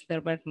lasers,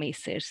 there were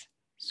masers.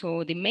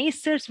 So the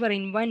masers were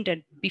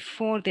invented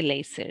before the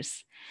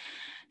lasers.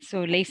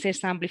 So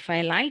lasers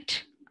amplify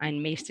light and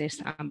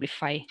masers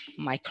amplify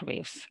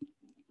microwaves.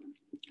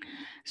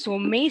 So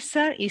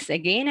maser is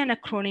again an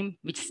acronym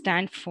which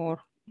stands for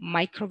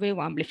microwave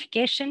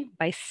amplification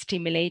by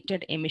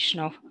stimulated emission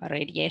of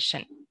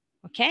radiation.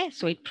 Okay,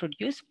 so it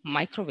produces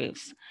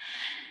microwaves.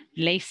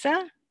 Laser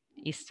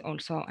is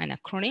also an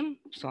acronym.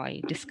 So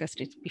I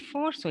discussed it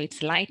before. So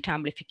it's light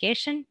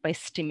amplification by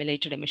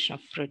stimulated emission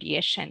of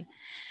radiation.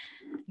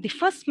 The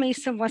first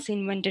maser was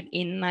invented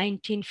in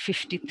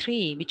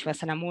 1953, which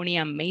was an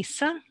ammonia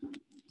maser.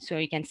 So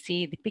you can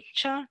see the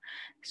picture.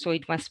 So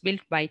it was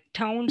built by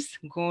Towns,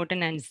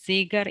 Gordon, and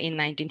Ziegler in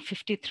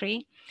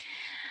 1953.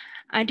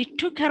 And it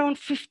took around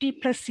 50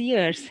 plus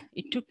years.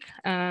 It took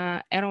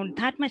around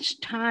that much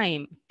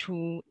time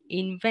to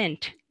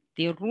invent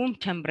the room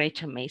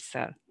temperature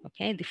maser,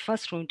 okay, the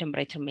first room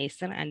temperature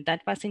maser, and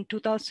that was in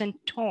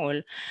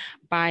 2012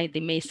 by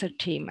the maser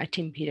team at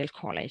Imperial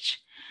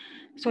College.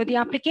 So the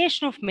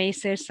application of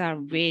masers are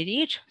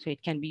varied. So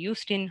it can be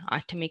used in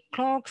atomic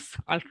clocks,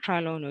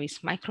 ultra-low noise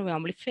microwave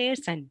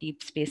amplifiers, and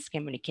deep space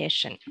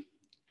communication.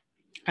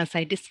 As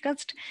I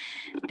discussed,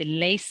 the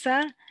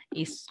laser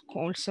is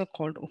also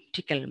called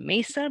optical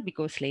maser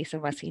because laser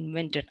was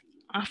invented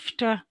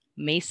after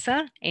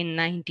maser in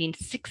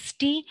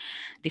 1960.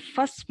 The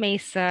first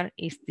maser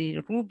is the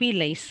ruby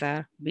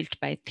laser built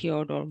by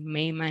Theodore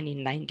Maiman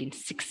in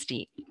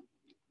 1960.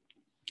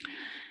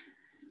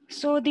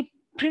 So the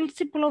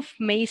principle of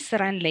maser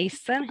and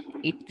laser,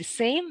 it's the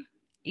same.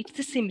 It's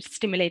the same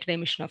stimulated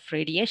emission of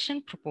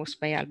radiation proposed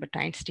by Albert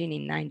Einstein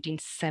in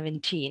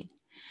 1917.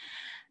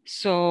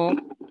 So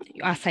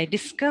as I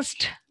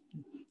discussed,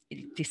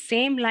 it's the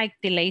same like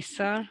the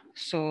laser.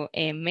 So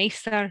a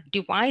maser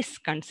device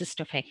consists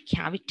of a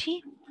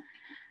cavity,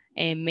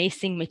 a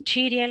masing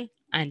material,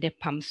 and a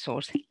pump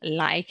source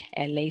like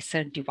a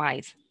laser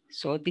device.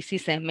 So this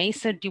is a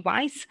maser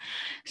device.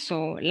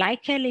 So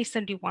like a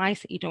laser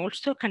device, it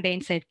also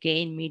contains a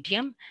gain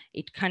medium.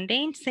 It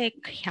contains a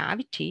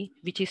cavity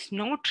which is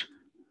not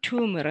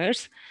 2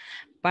 mirrors,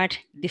 but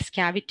this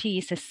cavity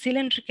is a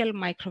cylindrical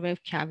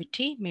microwave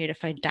cavity made of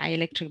a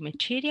dielectric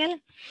material.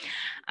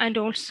 And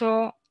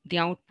also the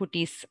output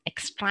is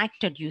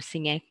extracted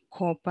using a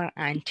copper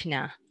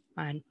antenna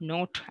and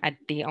not at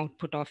the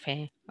output of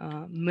a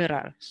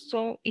mirror.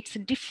 So it's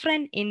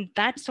different in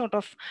that sort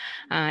of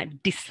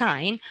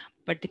design,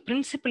 but the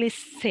principle is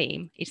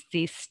same. It's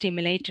the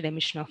stimulated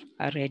emission of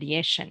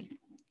radiation.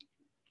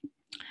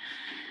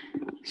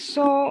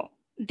 So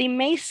the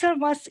maser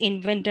was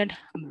invented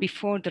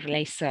before the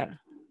laser,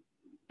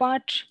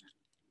 but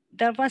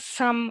there was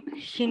some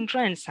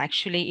hindrance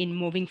actually in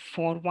moving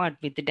forward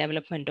with the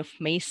development of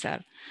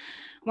maser.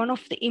 One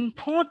of the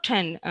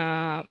important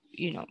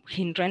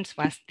hindrance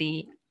was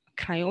the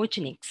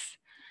cryogenics.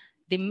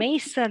 The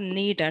maser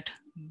needed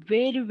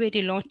very,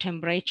 very low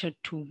temperature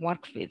to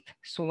work with,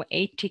 so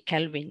 80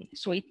 Kelvin.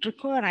 So it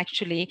required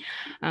actually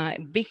a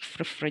big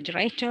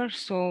refrigerator.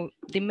 So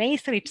the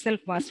maser itself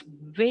was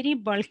very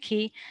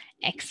bulky,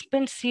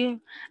 expensive,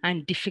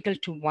 and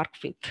difficult to work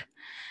with.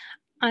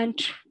 And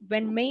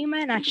when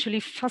Mayman actually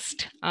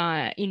first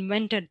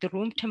invented the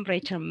room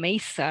temperature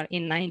maser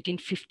in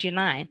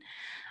 1959,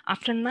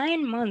 after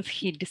 9 months,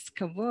 he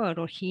discovered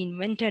or he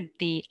invented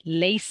the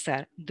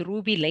laser, the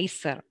ruby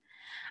laser.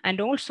 And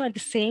also at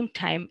the same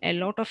time, a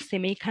lot of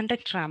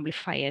semiconductor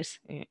amplifiers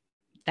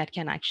that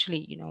can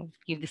actually,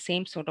 give the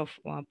same sort of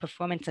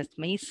performance as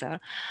maser.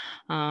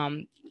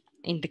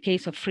 In the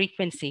case of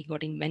frequency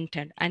got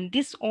invented. And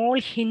this all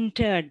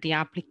hindered the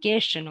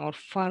application or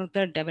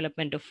further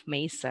development of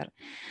maser.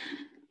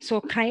 So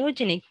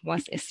cryogenic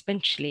was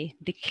essentially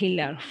the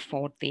killer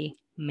for the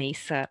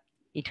maser.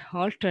 It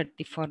halted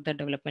the further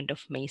development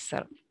of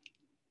maser.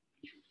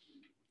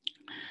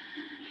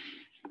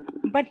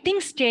 But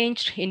things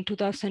changed in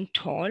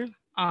 2012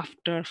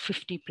 after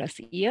 50 plus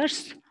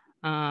years.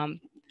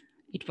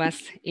 It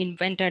was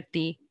invented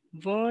the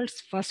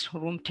world's first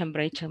room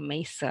temperature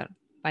maser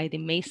by the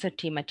maser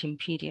team at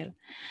Imperial.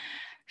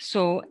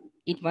 So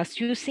it was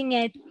using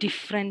a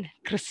different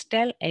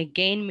crystal, a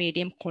gain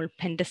medium called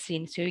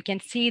pentacene. So you can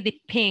see the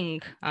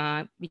pink,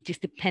 which is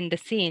the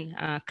pentacene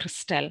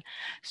crystal.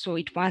 So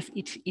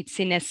it's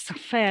in a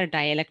sapphire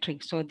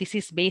dielectric. So this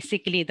is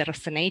basically the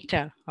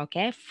resonator,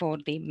 okay, for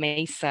the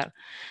maser.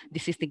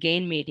 This is the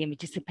gain medium,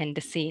 which is the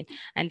pentacene.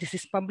 And this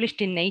is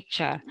published in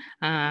Nature,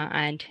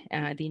 and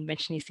the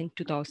invention is in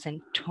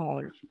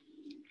 2012.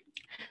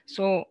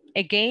 So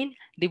again,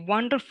 the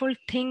wonderful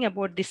thing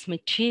about this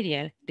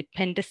material, the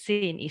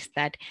pentacene, is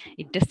that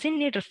it doesn't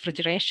need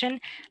refrigeration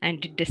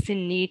and it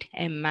doesn't need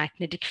a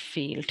magnetic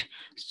field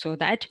so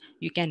that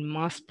you can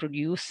mass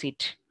produce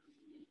it.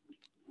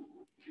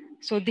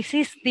 So this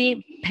is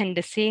the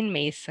pentacene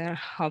maser,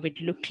 how it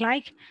looked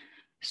like.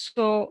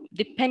 So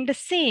the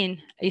pentacene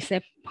is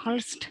a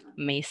pulsed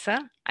maser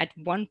at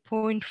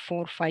 1.45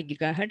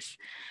 gigahertz.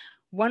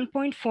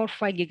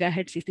 1.45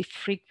 gigahertz is the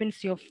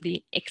frequency of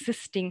the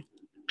existing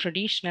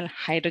traditional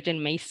hydrogen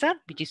maser,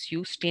 which is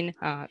used in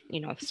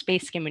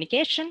space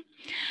communication.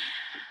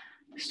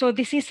 So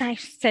this is a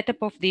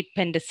setup of the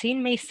pentacene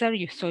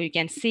maser. So you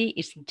can see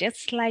it's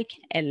just like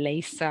a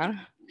laser.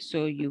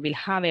 So you will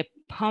have a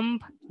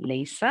pump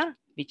laser,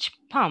 which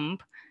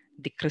pump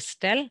the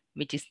crystal,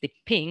 which is the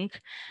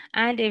pink,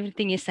 and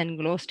everything is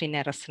enclosed in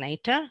a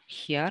resonator.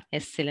 Here, a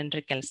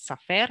cylindrical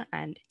sapphire,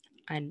 and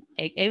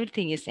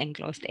everything is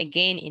enclosed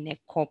again in a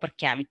copper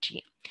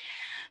cavity.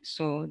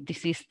 So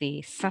this is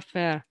the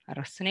sapphire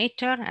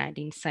resonator, and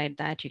inside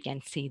that you can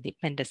see the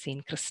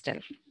pentacene crystal.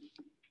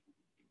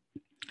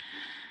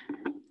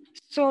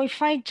 So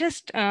if I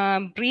just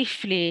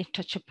briefly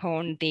touch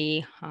upon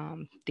the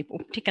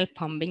optical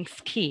pumping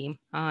scheme,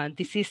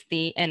 this is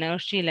the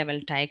energy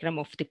level diagram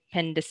of the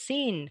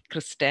pentacene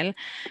crystal,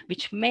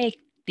 which make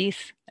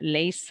this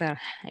laser,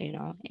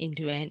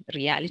 into a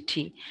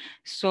reality.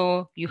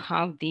 So you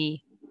have the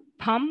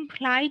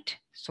pump light.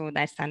 So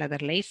that's another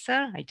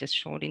laser I just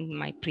showed in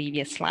my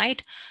previous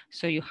slide.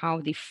 So you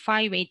have the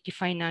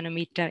 585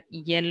 nanometer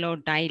yellow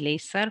dye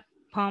laser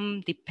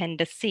pump the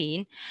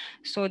pentacene.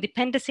 So the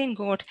pentacene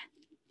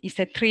is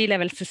a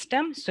 3-level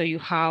system. So you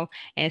have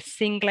a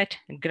singlet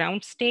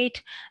ground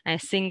state, a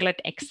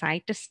singlet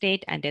excited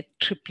state, and a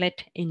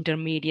triplet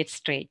intermediate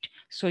state.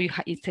 So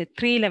it's a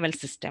 3-level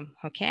system,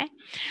 okay?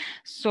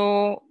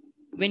 So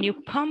when you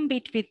pump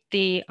it with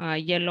the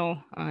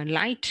yellow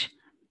light,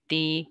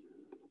 the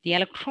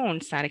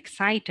electrons are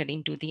excited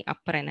into the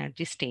upper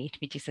energy state,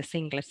 which is a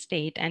singlet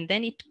state, and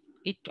then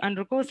it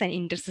undergoes an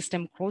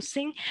intersystem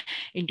crossing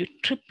into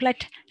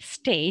triplet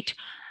state,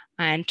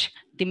 and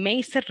the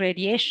maser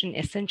radiation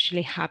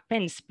essentially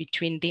happens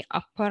between the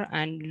upper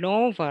and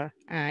lower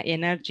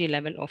energy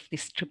level of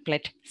this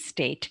triplet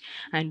state,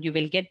 and you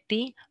will get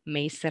the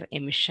maser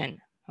emission,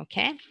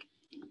 okay?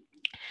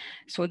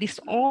 So this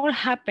all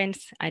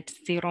happens at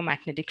zero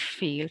magnetic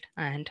field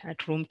and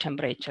at room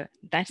temperature.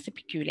 That's the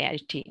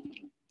peculiarity.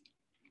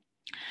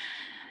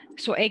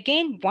 So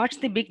again, what's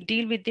the big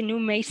deal with the new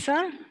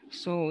maser?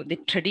 So the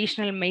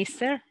traditional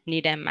maser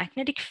need a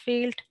magnetic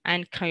field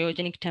and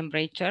cryogenic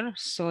temperature.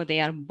 So they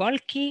are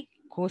bulky,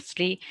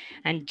 costly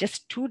and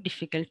just too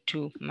difficult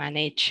to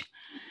manage.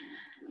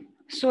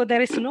 So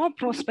there is no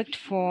prospect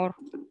for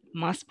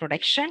mass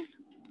production.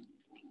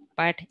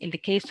 But in the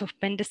case of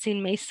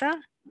Pendacine Mesa,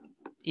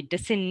 it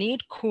doesn't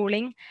need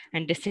cooling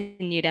and doesn't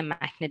need a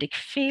magnetic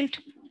field.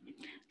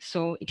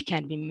 So it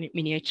can be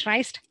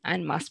miniaturized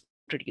and mass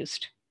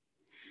produced.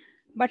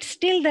 But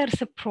still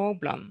there's a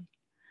problem,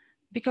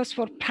 because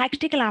for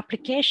practical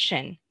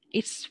application,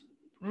 it's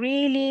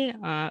really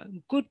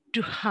good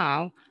to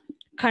have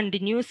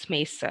continuous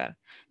maser.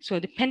 So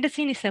the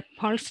Pendacine is a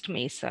pulsed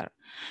maser.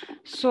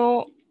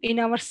 So in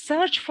our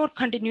search for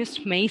continuous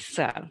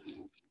maser,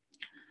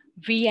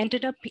 we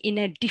ended up in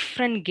a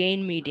different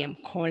gain medium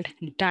called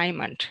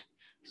diamond.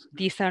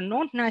 These are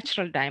not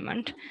natural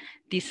diamond.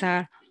 These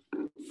are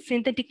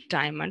synthetic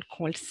diamond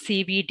called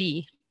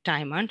CVD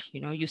diamond,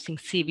 using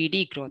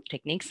CVD growth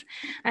techniques.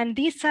 And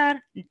these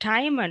are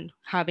diamond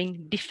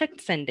having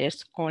defect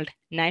centers called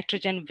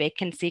nitrogen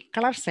vacancy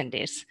color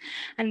centers.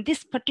 And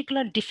this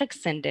particular defect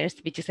centers,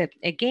 which is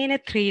again a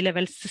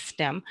 3-level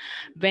system,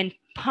 when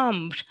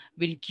pumped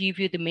will give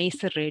you the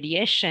maser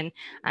radiation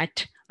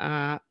at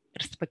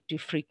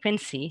respective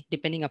frequency,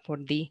 depending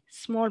upon the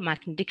small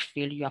magnetic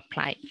field you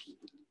apply.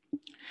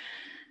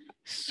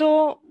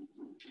 So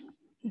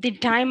the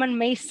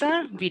diamond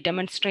maser, we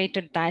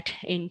demonstrated that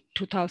in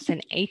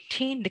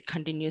 2018, the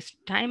continuous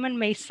diamond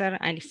maser,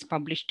 and it's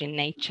published in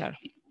Nature.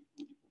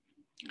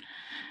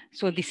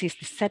 So this is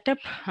the setup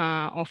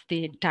of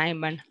the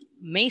diamond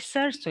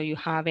maser. So you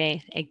have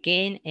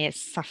again a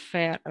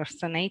sapphire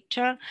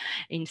resonator,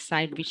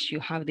 inside which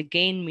you have the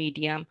gain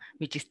medium,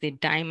 which is the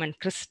diamond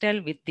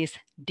crystal with these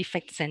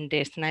defect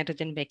centers,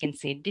 nitrogen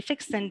vacancy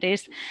defect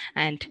centers,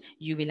 and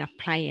you will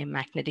apply a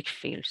magnetic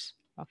fields.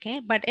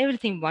 Okay, but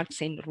everything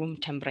works in room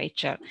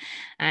temperature,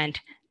 and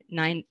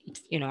and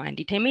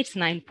it emits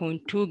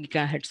 9.2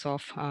 gigahertz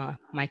of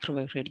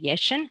microwave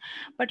radiation,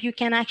 but you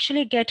can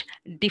actually get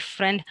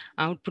different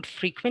output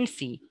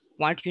frequency.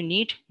 What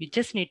you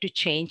just need to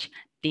change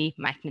the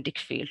magnetic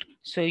field.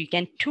 So you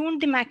can tune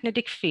the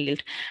magnetic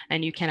field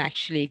and you can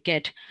actually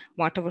get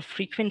whatever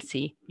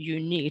frequency you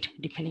need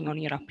depending on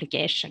your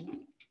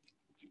application.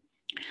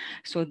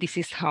 So this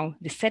is how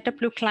the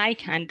setup look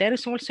like. And there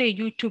is also a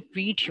YouTube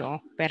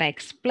video where I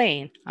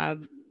explain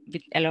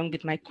along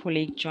with my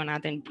colleague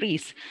Jonathan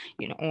Breeze,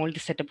 all the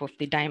setup of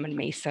the diamond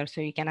maser.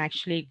 So you can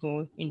actually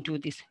go into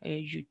this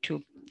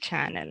YouTube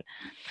channel.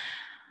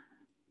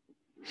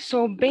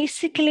 So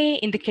basically,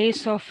 in the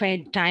case of a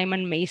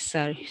diamond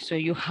maser, so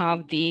you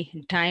have the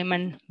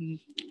diamond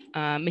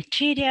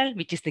material,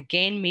 which is the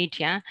gain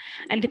media,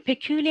 and the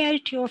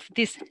peculiarity of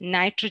this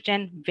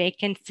nitrogen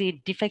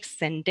vacancy defect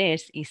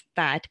centers is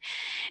that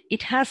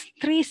it has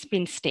 3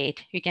 spin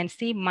state. You can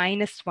see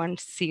 -1,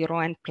 0,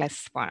 and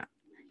 +1.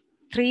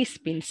 3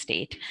 spin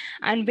state.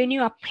 And when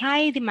you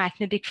apply the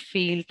magnetic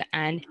field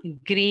and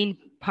green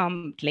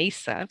pump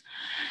laser,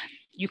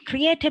 you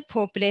create a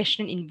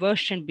population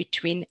inversion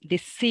between the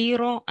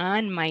 0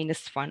 and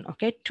 -1,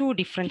 okay? 2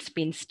 different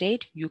spin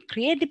state. You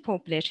create the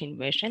population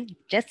inversion,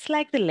 just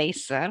like the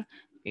laser,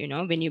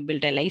 when you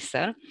build a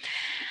laser.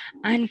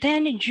 And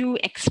then you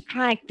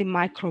extract the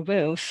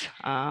microwaves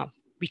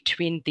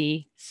between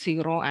the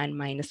 0 and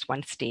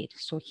 -1 state.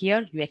 So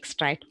here you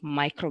extract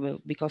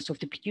microwave because of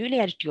the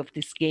peculiarity of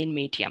this gain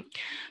medium.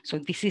 So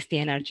this is the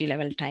energy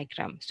level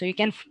diagram. So you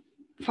can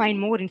find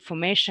more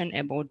information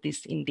about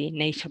this in the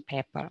Nature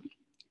paper.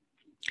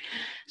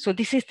 So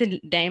this is the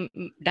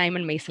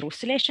diamond maser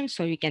oscillation.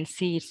 So you can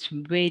see it's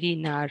very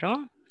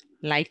narrow,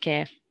 like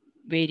a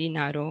very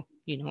narrow,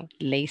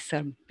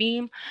 laser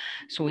beam.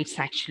 So it's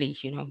actually,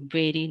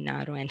 very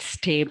narrow and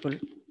stable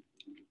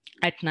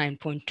at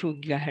 9.2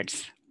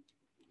 gigahertz.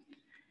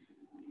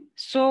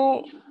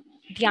 So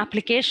the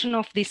application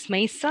of this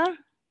maser.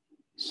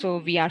 So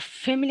we are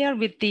familiar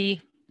with the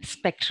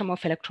spectrum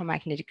of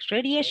electromagnetic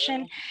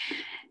radiation.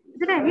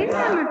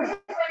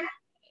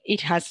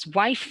 It has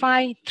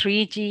Wi-Fi,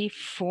 3G,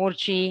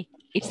 4G.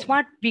 It's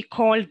what we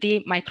call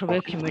the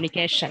microwave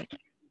communication.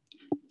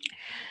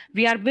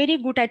 We are very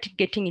good at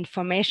getting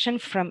information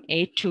from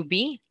A to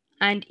B,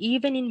 and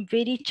even in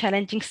very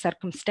challenging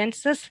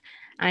circumstances,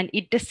 and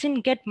it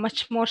doesn't get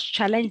much more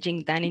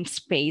challenging than in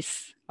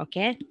space,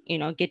 okay?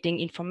 Getting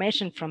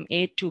information from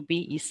A to B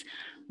is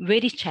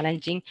very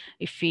challenging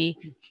if we,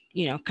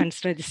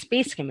 consider the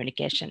space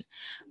communication.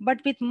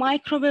 But with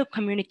microwave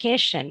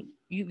communication,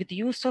 with the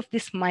use of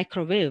these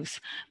microwaves,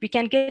 we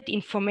can get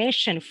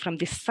information from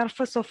the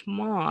surface of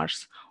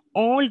Mars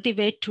all the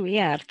way to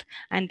Earth,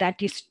 and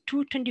that is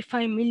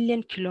 225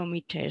 million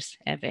kilometers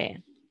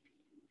away.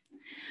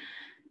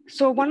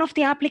 So one of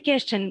the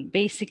application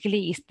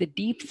basically is the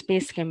deep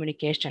space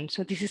communication.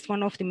 So this is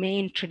one of the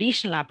main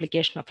traditional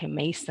application of a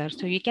maser.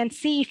 So you can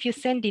see if you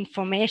send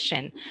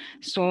information,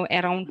 so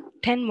around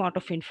 10 watt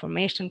of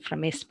information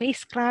from a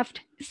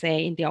spacecraft,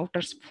 say in the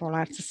outer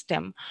solar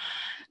system,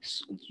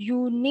 so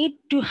you need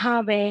to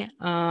have a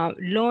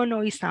low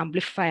noise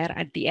amplifier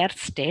at the Earth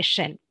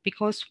station,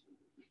 because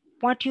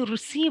what you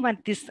receive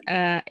at this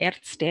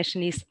Earth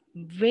station is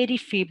very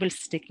feeble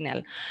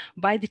signal.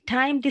 By the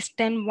time this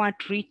 10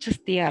 watt reaches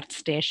the earth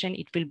station,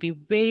 it will be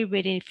very,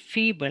 very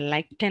feeble,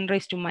 like 10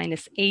 raised to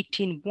minus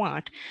 18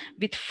 watt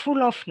with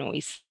full of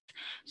noise.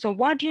 So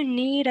what you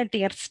need at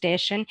the earth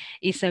station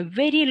is a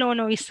very low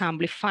noise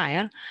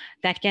amplifier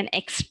that can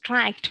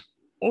extract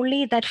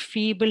only that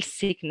feeble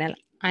signal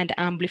and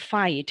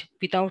amplify it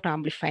without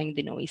amplifying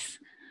the noise.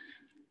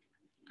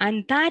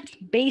 And that's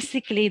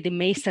basically the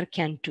maser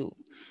can do.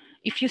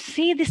 If you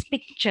see this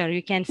picture,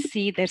 you can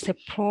see there's a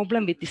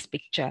problem with this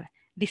picture.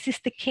 This is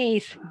the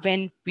case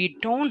when we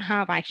don't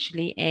have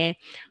actually a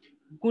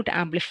good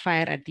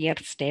amplifier at the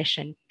earth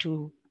station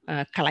to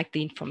collect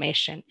the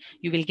information.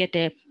 You will get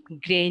a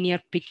grainier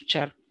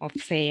picture of,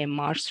 say, a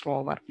Mars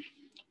rover.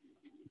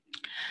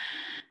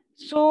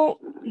 So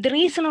the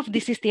reason of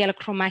this is the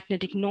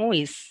electromagnetic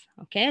noise.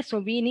 Okay, so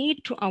we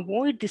need to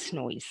avoid this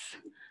noise.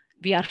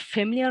 We are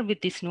familiar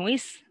with this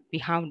noise. We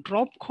have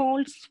drop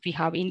calls, we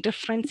have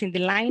interference in the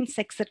lines,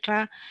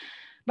 etc.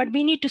 But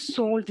we need to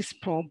solve this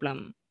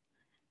problem.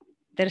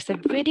 There is a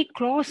very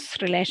close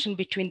relation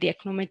between the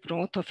economic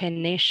growth of a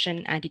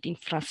nation and its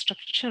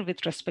infrastructure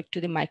with respect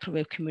to the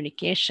microwave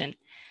communication.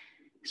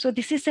 So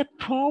this is a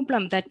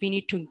problem that we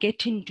need to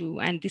get into,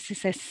 and this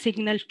is a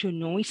signal to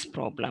noise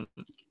problem.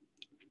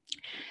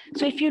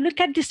 So if you look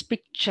at this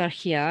picture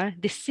here,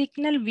 the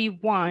signal we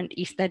want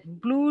is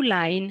that blue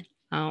line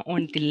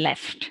on the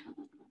left,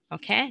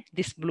 okay,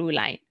 this blue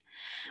line.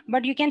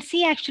 But you can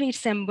see actually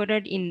it's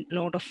embedded in a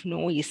lot of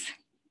noise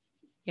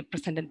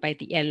represented by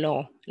the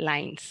yellow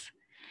lines.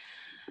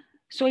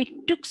 So it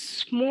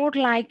looks more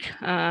like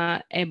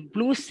a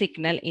blue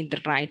signal in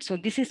the right. So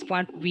this is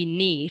what we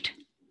need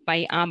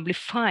by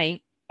amplifying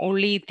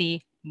only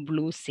the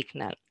blue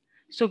signal.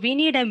 So we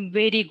need a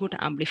very good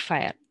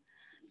amplifier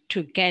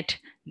to get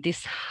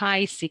this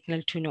high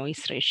signal to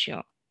noise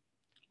ratio,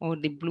 or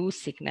the blue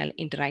signal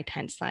in the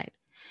right-hand side.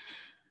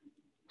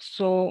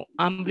 So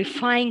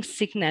amplifying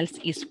signals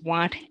is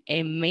what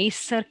a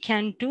maser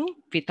can do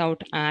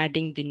without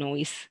adding the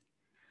noise.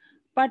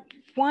 But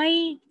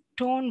why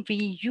don't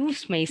we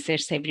use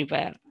masers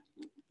everywhere?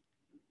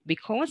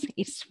 Because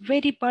it's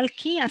very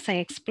bulky, as I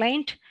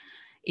explained.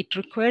 It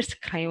requires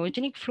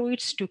cryogenic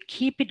fluids to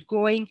keep it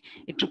going.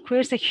 It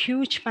requires a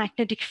huge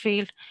magnetic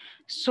field.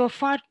 So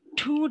far,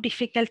 too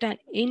difficult and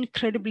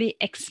incredibly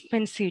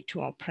expensive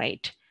to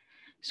operate.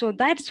 So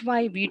that's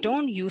why we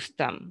don't use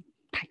them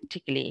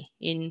practically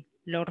in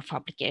a lot of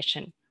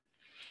application.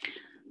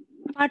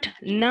 But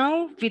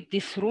now with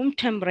this room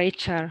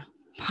temperature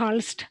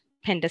pulsed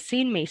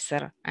pentacene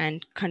maser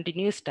and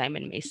continuous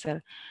diamond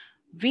maser,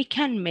 we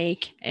can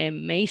make a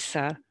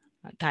maser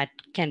that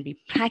can be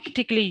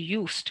practically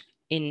used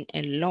in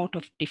a lot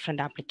of different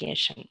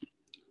applications.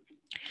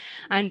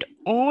 And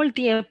all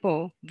the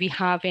above, we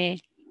have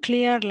a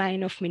clear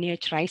line of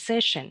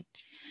miniaturization.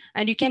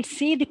 And you can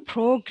see the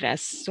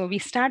progress. So we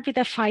start with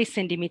a 5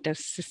 centimeter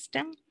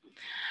system.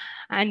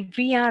 And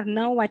we are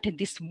now at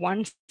this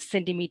 1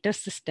 centimeter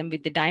system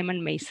with the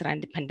diamond maser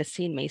and the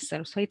pentacene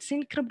maser. So it's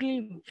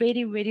incredibly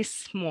very, very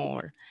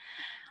small.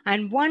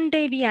 And one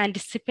day we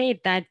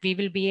anticipate that we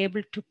will be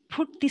able to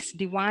put this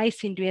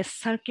device into a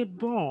circuit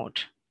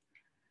board.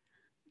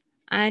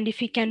 And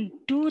if we can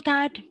do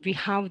that, we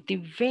have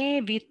the way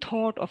we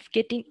thought of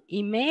getting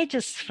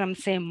images from,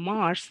 say,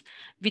 Mars,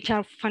 which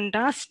are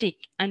fantastic,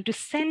 and to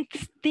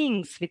sense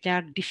things which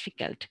are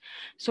difficult.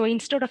 So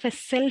instead of a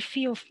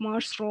selfie of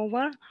Mars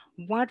rover,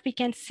 what we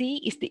can see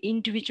is the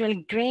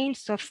individual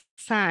grains of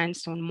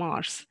sands on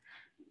Mars.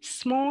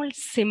 Small,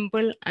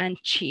 simple,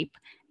 and cheap.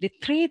 The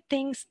three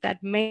things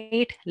that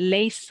made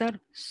laser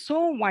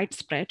so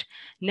widespread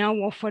now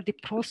offer the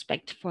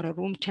prospect for a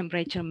room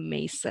temperature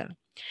maser.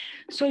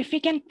 So if we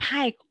can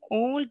pack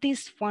all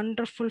these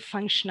wonderful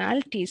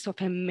functionalities of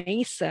a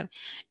maser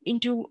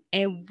into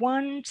a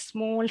one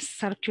small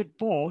circuit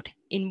board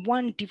in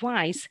one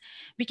device,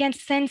 we can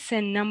sense a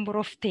number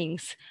of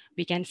things.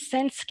 We can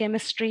sense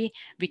chemistry,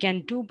 we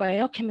can do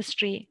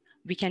biochemistry,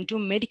 we can do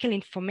medical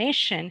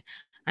information,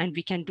 and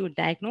we can do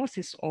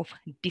diagnosis of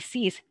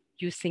disease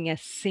using a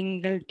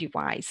single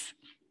device.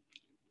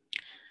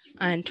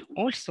 And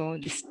also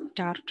the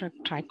Star Trek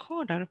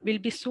tricorder will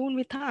be soon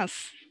with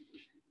us.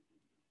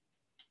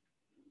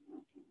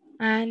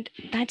 And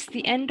that's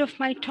the end of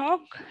my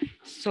talk.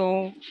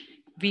 So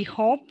we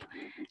hope,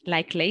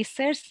 like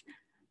lasers,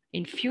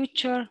 in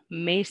future,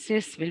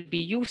 masers will be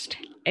used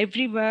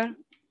everywhere.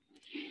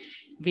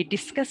 We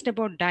discussed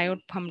about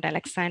diode pumped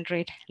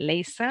alexandrite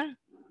laser,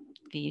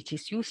 which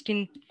is used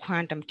in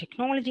quantum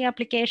technology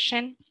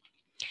application.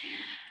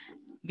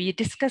 We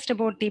discussed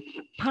about the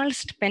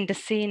pulsed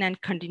pentacene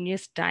and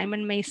continuous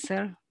diamond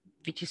maser,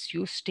 which is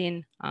used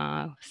in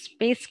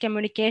space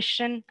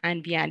communication,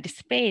 and we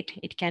anticipate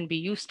it can be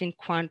used in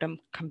quantum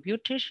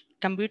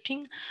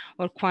computing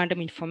or quantum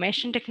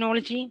information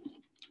technology.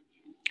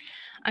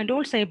 And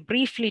also I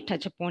briefly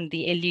touch upon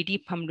the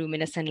LED pump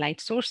luminescent light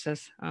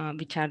sources,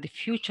 which are the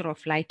future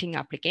of lighting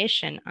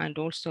application, and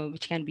also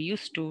which can be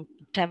used to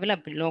develop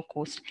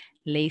low-cost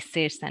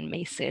lasers and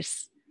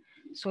masers.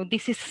 So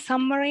this is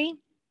summary.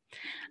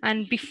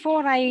 And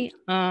before I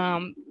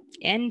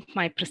end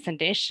my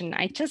presentation,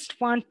 I just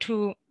want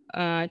to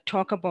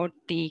talk about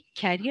the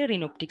career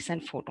in optics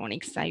and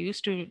photonics. I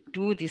used to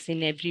do this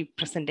in every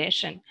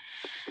presentation.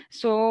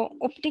 So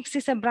optics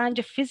is a branch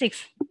of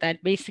physics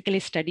that basically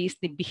studies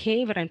the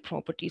behavior and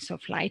properties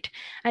of light.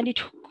 And it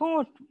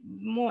got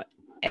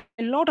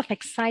a lot of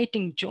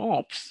exciting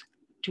jobs,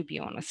 to be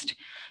honest.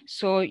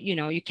 So,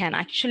 you can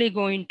actually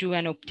go into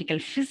an optical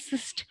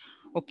physicist,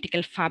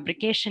 optical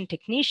fabrication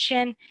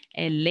technician,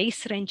 a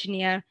laser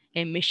engineer,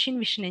 a machine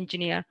vision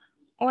engineer,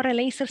 or a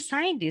laser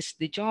scientist,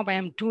 the job I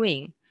am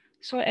doing.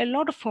 So a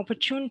lot of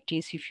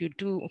opportunities if you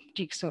do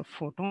optics or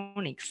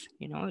photonics,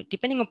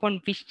 depending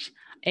upon which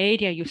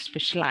area you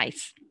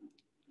specialize.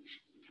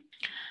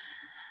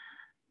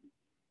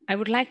 I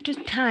would like to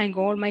thank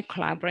all my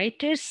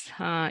collaborators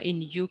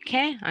in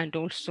UK and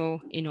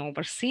also in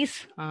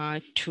overseas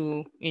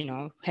to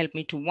help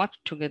me to work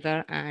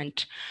together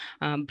and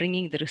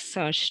bringing the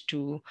research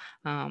into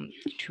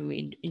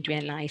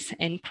a nice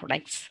end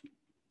products.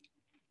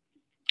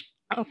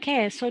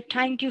 Okay, so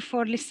thank you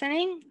for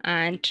listening,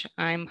 and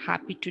I'm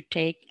happy to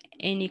take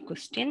any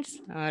questions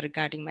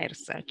regarding my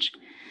research.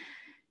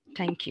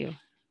 Thank you.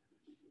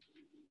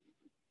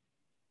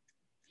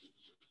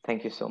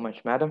 Thank you so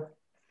much, madam.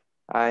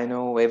 I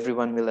know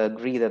everyone will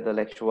agree that the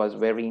lecture was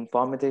very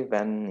informative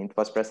and it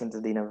was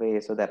presented in a way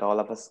so that all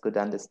of us could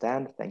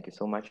understand. Thank you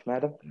so much,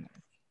 madam.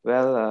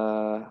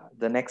 Well,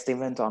 the next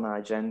event on our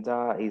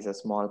agenda is a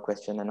small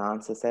question and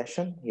answer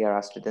session. Here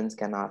our students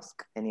can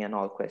ask any and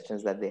all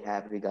questions that they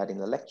have regarding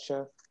the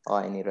lecture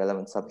or any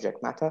relevant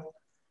subject matter.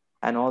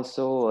 And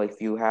also, if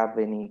you have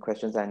any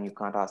questions and you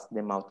can't ask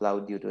them out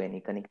loud due to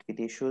any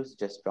connectivity issues,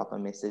 just drop a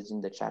message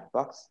in the chat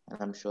box, and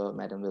I'm sure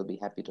madam will be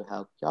happy to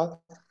help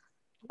y'all.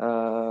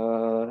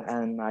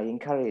 And I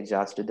encourage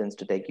our students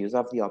to take use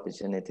of the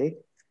opportunity.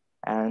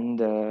 And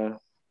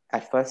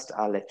at first,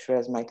 our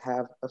lecturers might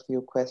have a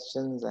few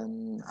questions,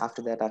 and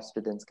after that, our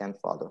students can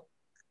follow.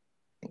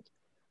 Thank you.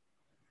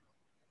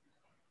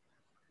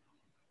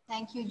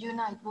 Thank you,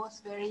 Juna. It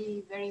was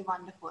very, very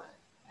wonderful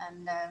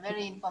and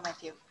very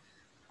informative.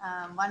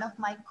 One of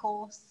my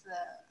course,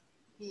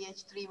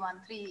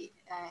 PH313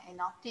 in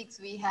optics,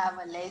 we have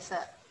a laser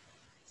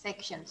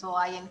section. So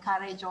I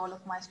encourage all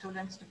of my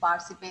students to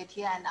participate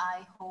here, and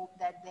I hope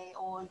that they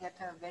all get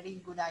a very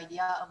good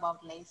idea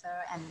about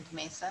laser and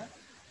maser.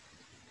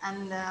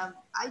 And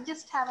I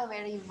just have a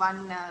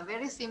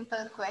very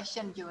simple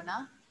question,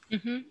 Juna.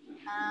 Mm-hmm.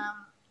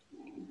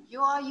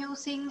 You are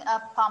using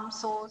a pump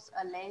source,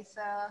 a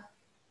laser,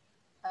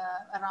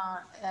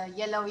 around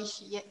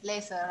yellowish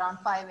laser around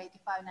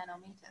 585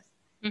 nanometers.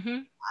 Mm-hmm.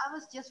 I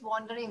was just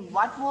wondering,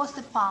 what was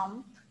the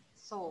pump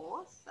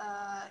source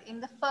in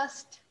the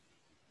first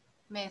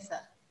maser?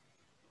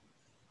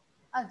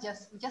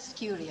 Just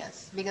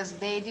curious, because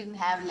they didn't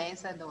have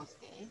laser those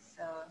days.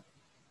 So.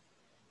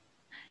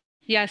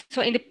 Yeah,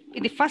 so in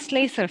the first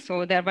laser,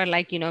 so there were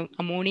like,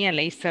 ammonia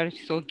laser,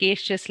 so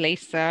gaseous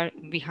laser,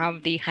 we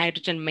have the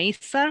hydrogen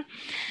maser,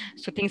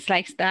 so things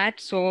like that.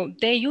 So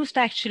they used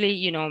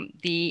actually,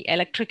 the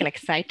electrical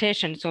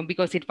excitation. So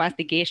because it was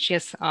the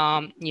gaseous,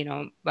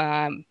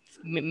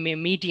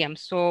 medium.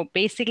 So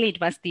basically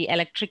it was the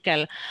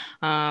electrical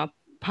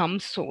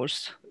pump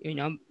source,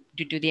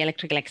 due to the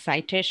electrical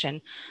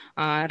excitation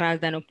rather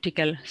than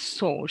optical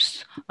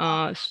source.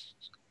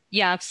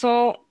 Yeah,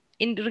 so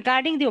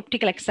regarding the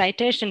optical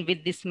excitation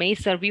with this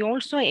maser, we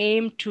also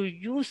aim to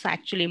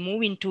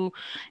move into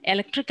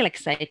electrical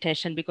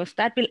excitation, because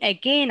that will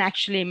again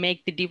actually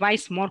make the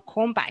device more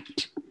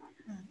compact.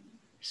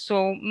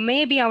 So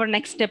maybe our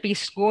next step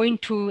is going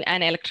to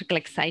an electrical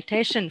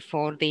excitation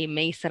for the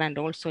maser and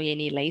also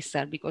any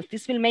laser, because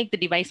this will make the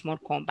device more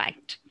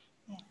compact.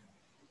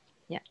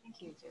 Yeah.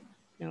 Thank you, Jim.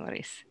 No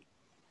worries.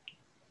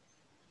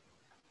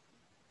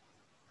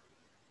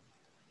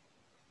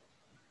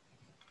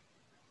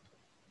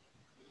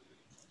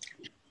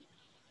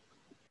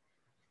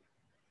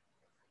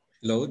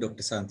 Hello,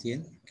 Dr.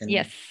 Sathian.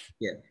 Yes.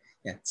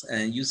 Yes.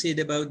 And you said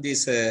about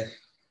this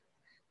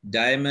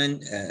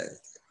diamond,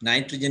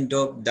 nitrogen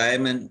doped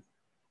diamond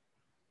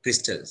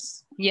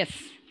crystals. Yes.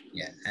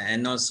 Yeah,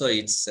 and also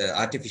it's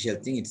artificial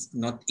thing. It's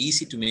not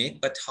easy to make,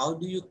 but how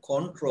do you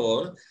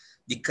control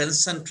the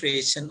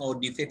concentration or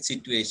defect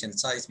situation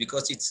size?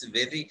 Because it's a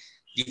very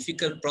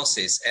difficult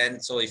process.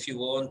 And so if you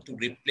want to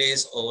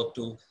replace or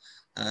to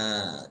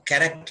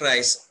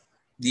characterize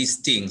these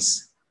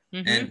things,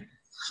 and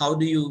how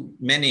do you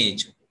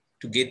manage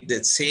to get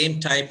the same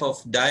type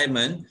of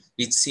diamond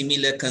with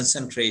similar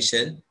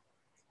concentration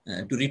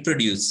to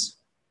reproduce?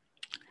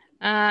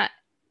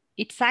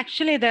 It's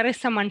actually, there is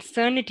some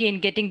uncertainty in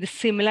getting the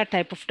similar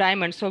type of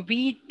diamond. So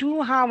we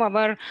do have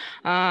our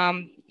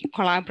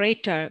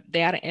collaborator,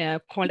 they are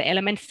called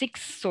Element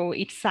 6. So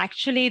it's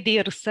actually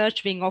the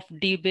research wing of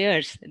De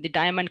Beers, the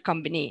diamond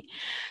company.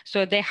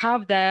 So they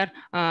have their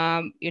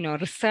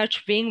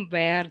research wing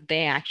where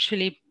they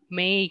actually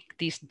make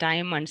these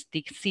diamonds,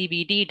 the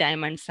CVD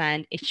diamonds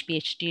and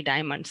HPHD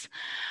diamonds.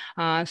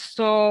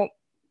 So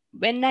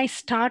when I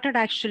started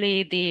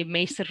actually the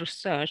Maser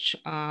research,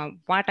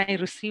 what I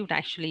received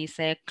actually is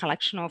a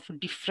collection of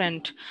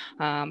different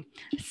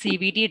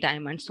CVD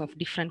diamonds of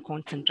different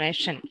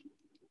concentration.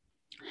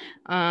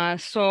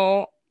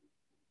 So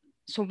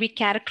we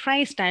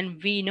characterized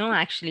and we know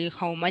actually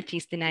how much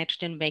is the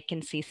nitrogen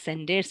vacancy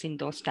centers in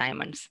those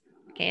diamonds.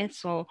 Okay,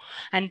 so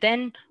and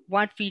then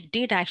what we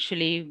did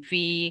actually,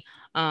 we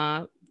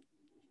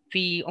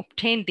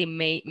obtained the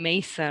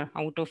Maser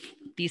out of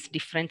these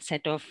different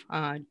set of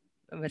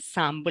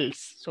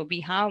samples. So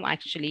we have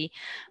actually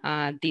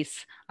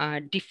these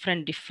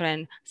different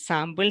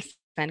samples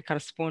and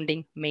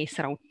corresponding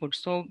Maser output.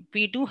 So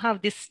we do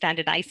have this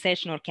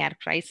standardization or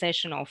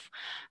characterization of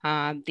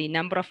the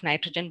number of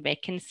nitrogen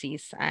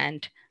vacancies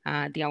and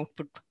the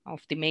output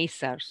of the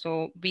Maser.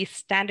 So we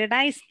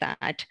standardized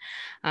that,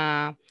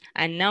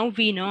 and now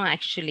we know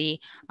actually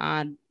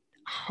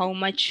how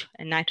much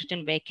a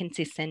nitrogen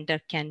vacancy center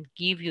can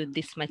give you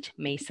this much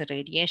Maser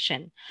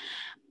radiation.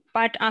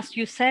 But as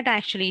you said,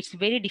 actually, it's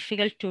very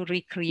difficult to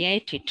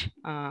recreate it,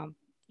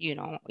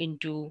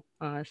 into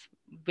a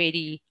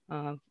very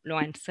low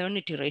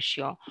uncertainty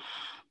ratio.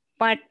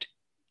 But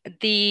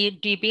the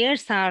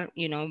DBAs are,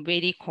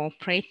 very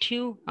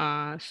cooperative.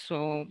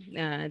 So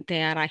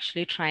they are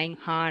actually trying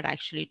hard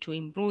actually to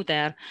improve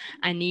their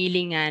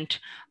annealing and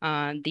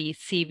the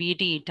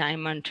CVD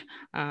diamond,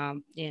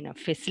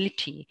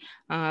 facility.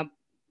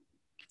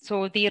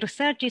 So the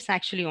research is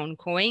actually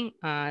ongoing.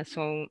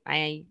 So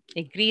I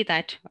agree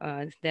that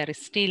there is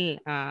still,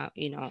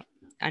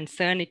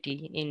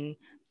 uncertainty in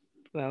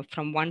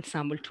from one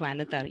sample to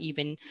another,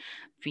 even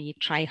we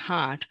try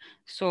hard.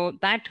 So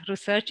that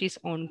research is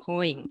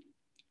ongoing.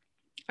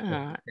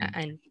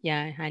 And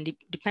yeah, and it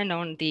depend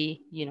on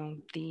the,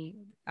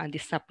 the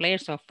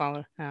suppliers of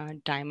our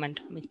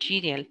diamond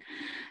material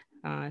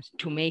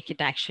to make it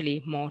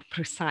actually more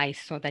precise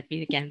so that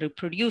we can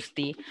reproduce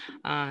the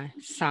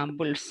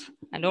samples.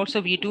 And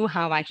also we do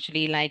have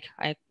actually like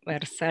a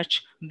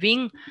research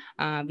wing,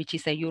 which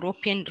is a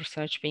European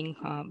research wing,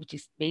 which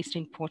is based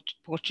in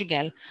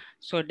Portugal.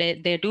 So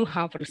they do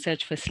have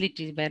research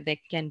facilities where they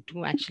can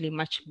do actually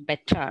much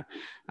better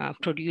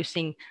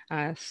producing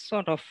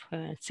sort of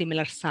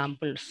similar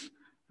samples.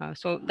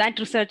 So that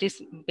research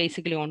is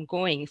basically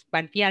ongoing,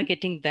 but we are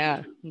getting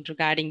there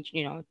regarding,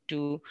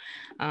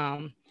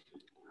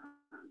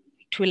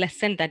 to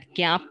lessen that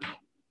gap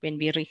when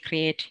we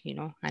recreate,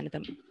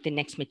 the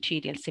next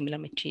material, similar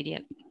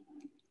material.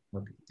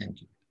 Okay, thank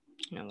you.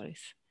 No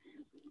worries.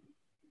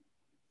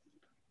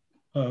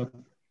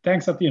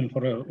 Thanks, Sathian,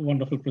 for a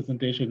wonderful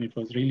presentation. It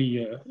was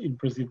really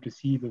impressive to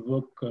see the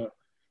work, the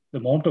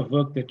amount of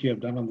work that you have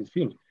done on this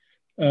field.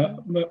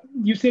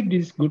 You said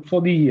this is good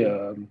for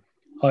the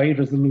high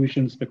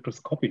resolution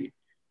spectroscopy.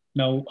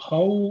 Now,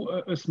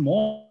 how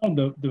small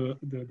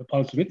the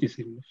pulse width is?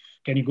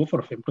 Can you go for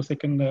a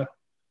femtosecond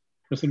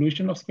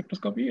resolution of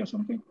spectroscopy or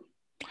something?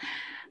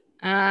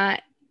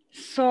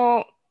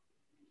 So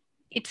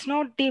it's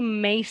not the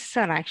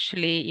Maser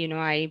actually,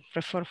 I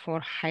prefer for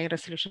high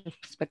resolution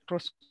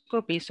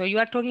spectroscopy. So you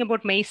are talking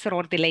about Maser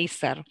or the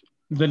laser?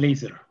 The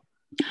laser.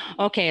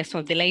 Okay,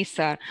 so the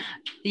laser.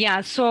 Yeah,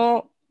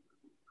 so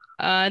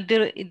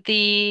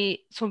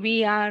so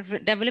we are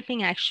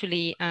developing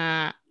actually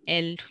a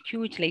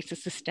huge laser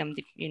system,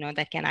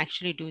 that can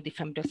actually do the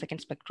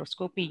femtosecond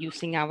spectroscopy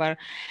using our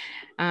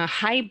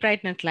high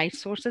brightness light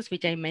sources,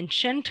 which I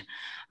mentioned,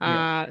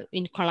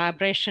 in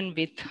collaboration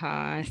with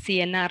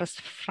CNRS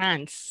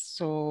France.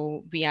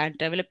 So we are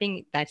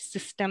developing that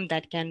system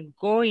that can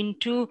go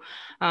into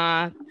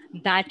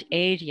that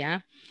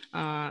area.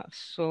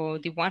 So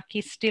the work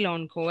is still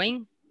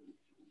ongoing.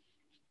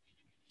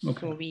 Okay.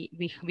 So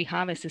we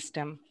have a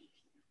system.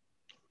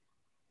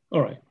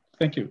 All right,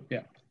 thank you.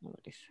 Yeah. No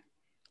worries.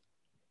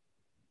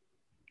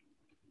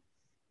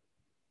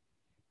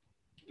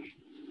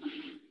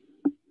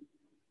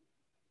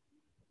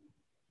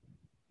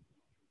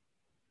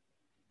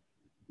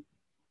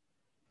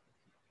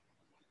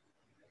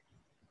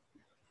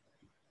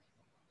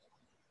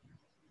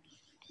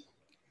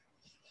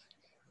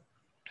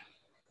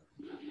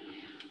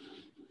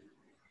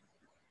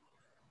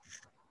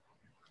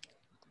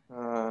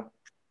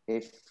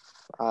 If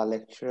our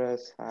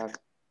lecturers are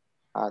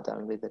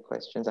done with the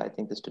questions, I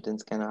think the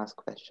students can ask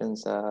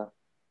questions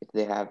if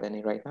they have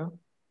any right now.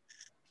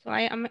 So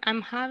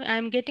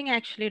I'm getting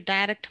actually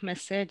direct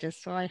messages.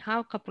 So I have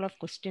a couple of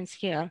questions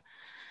here.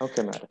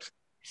 Okay, madam.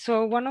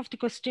 So one of the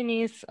question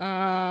is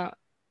there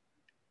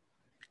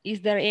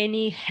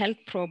any health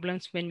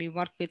problems when we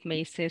work with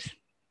masers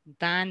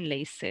than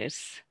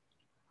lasers?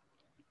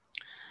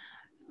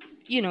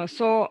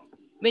 So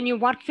when you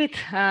work with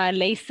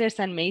lasers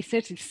and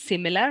masers, it's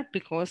similar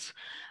because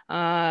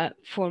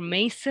for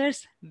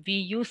masers, we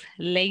use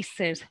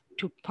lasers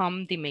to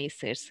pump the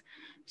masers.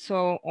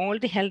 So all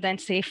the health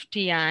and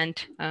safety and,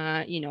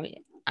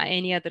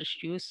 any other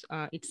issues,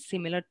 it's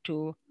similar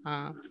to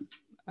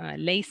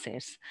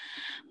lasers.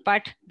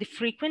 But the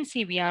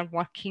frequency we are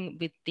working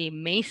with the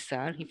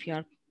maser, if you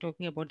are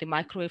talking about the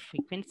microwave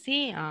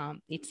frequency,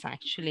 it's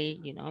actually,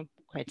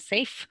 quite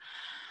safe.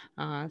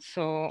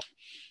 So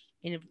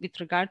with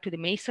regard to the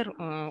Maser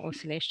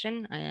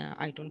oscillation,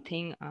 I don't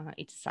think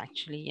it's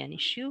actually an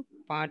issue,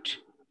 but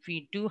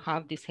we do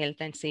have this health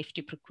and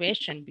safety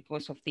precaution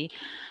because of the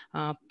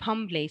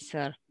pump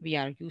laser we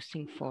are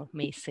using for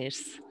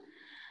Masers.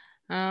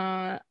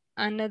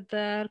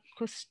 Another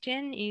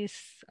question is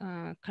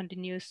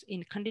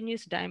in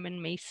continuous diamond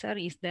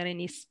Maser, is there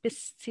any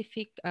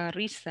specific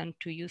reason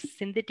to use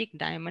synthetic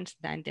diamonds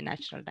than the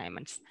natural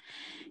diamonds?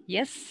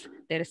 Yes,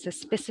 there is a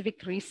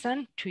specific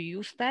reason to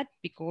use that,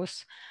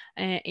 because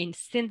in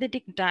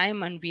synthetic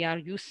diamond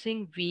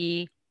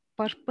we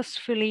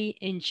purposefully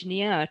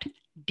engineered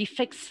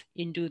defects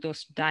into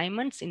those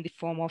diamonds in the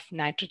form of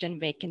nitrogen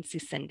vacancy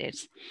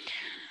centers.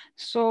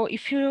 So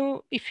if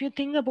you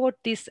think about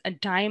this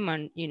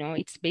diamond,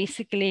 it's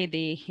basically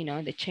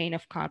the chain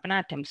of carbon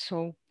atoms.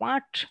 So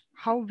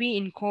how we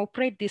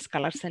incorporate these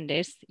color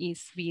centers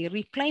is we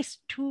replace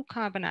 2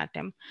 carbon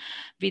atom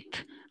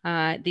with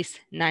this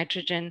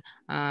nitrogen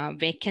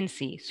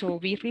vacancy. So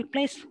we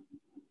replace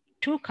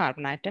 2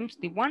 carbon atoms.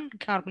 The 1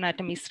 carbon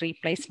atom is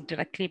replaced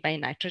directly by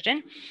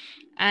nitrogen,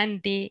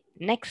 and the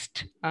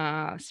next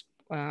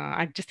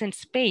adjacent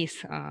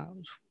space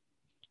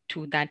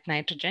to that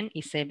nitrogen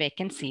is a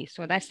vacancy.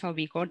 So that's how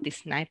we got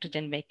this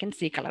nitrogen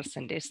vacancy color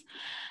centers.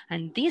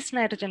 And these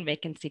nitrogen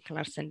vacancy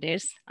color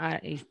centers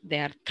they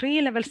are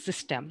 3-level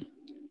system,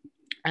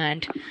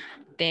 and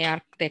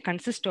they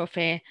consist of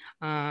a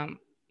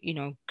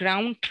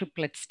ground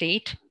triplet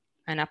state,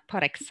 an upper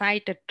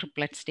excited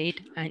triplet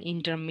state, and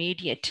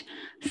intermediate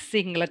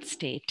singlet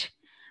state.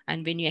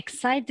 And when you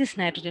excite this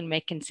nitrogen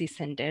vacancy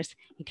centers,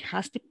 it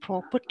has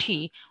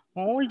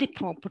all the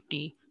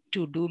property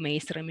to do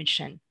Maser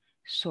emission.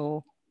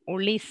 So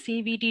only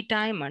CVD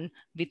diamond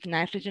with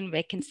nitrogen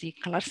vacancy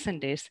color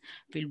centers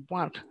will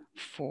work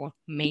for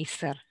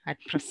Maser at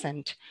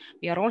present.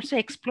 We are also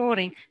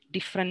exploring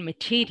different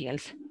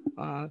materials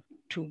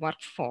to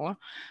work for,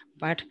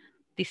 but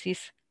this is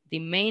the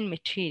main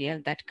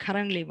material that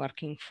currently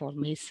working for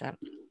Maser.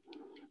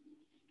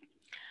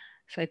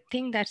 So I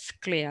think that's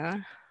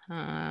clear.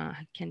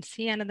 I can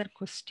see another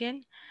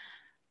question.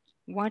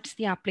 What's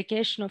the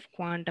application of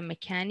quantum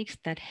mechanics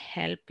that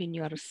help in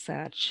your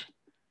research?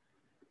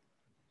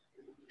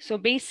 So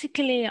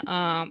basically,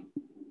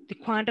 the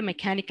quantum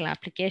mechanical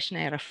application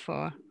I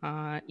refer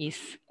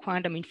is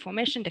quantum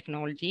information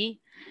technology.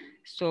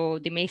 So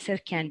the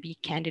Maser can be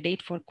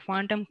candidate for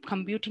quantum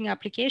computing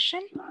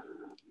application.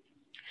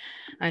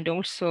 And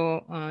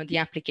also the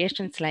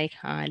applications like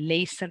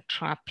laser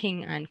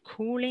trapping and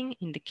cooling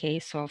in the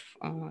case of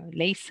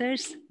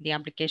lasers, the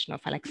application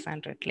of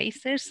Alexandrite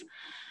lasers.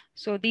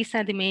 So these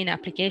are the main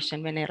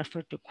application when I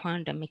refer to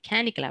quantum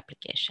mechanical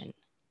application.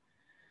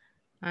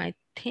 I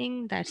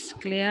think that's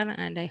clear,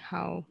 and I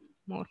have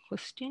more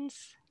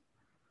questions.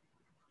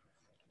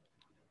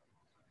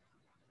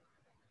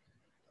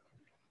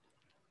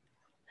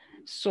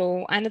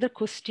 So another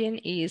question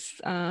is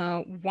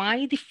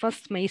why the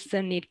first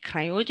Maser need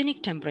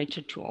cryogenic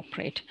temperature to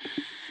operate?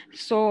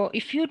 So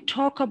if you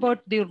talk about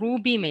the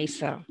ruby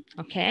Maser,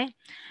 okay,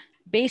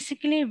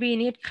 basically we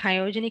need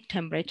cryogenic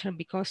temperature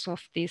because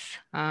of this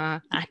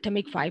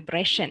atomic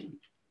vibration.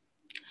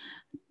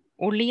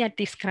 Only at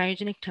this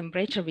cryogenic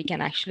temperature, we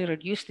can actually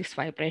reduce this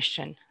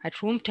vibration.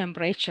 At room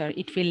temperature,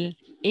 it will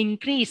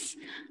increase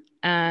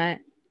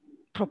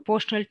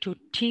proportional to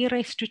T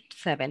raised to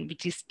 7,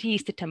 which is T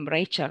is the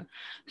temperature.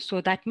 So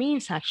that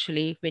means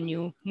actually when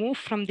you move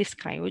from this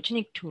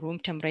cryogenic to room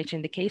temperature,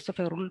 in the case of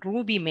a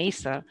ruby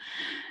Maser,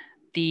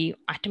 the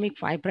atomic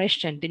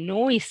vibration, the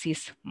noise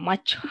is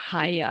much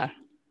higher.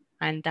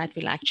 And that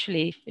will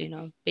actually,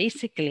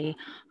 basically,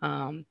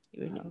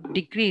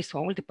 decrease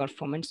all the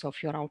performance of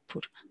your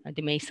output,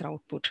 the Maser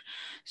output.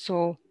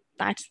 So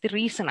that's the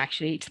reason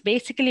actually. It's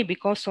basically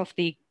because of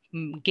the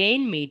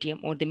gain medium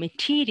or the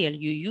material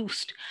you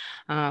used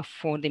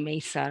for the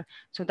Maser.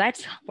 So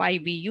that's why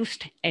we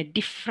used a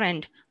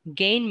different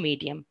gain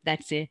medium.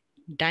 That's a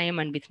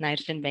diamond with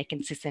nitrogen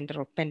vacancy center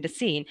or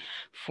pentacene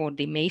for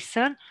the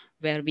Maser,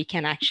 where we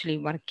can actually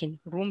work in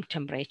room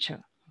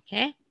temperature,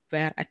 okay?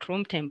 Where at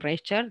room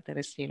temperature, there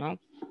is,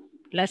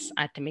 less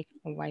atomic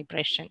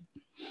vibration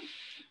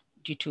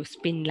due to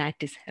spin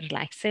lattice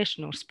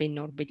relaxation or spin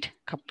orbit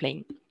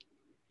coupling.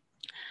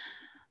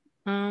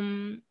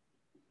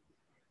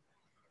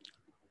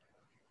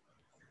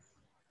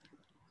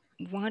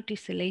 What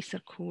is the laser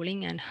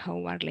cooling and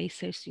how are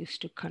lasers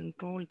used to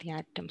control the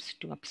atoms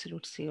to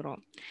absolute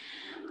zero?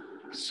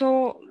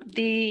 So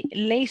the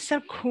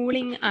laser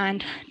cooling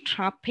and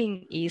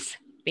trapping is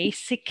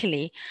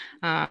basically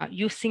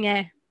using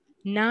a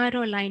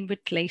narrow line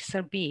width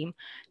laser beam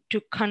to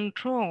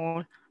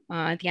control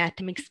the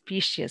atomic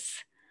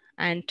species.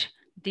 And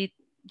the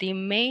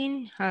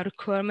main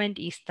requirement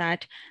is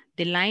that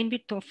the line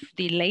width of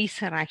the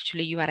laser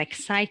actually you are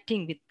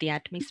exciting with the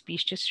atomic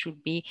species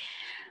should be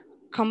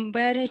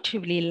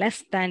comparatively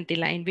less than the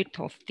line width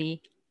of the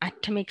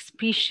atomic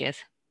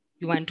species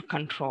you want to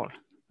control.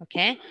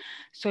 Okay,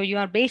 so you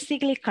are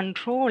basically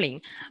controlling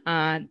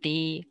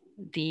the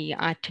the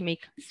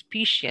atomic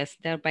species,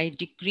 thereby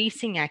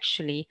decreasing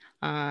actually,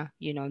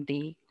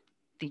 the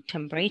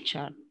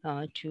temperature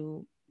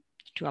to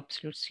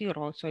absolute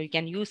zero. So you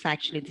can use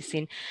actually this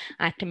in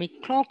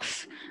atomic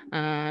clocks,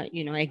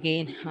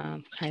 again,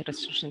 high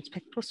resolution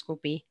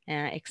spectroscopy,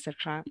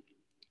 etc.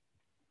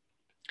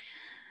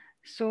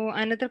 So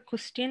another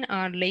question,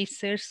 are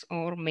lasers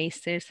or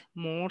masers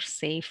more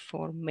safe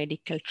for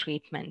medical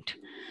treatment?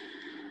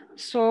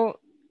 So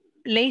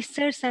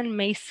lasers and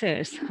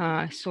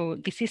masers, so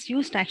this is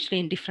used actually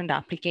in different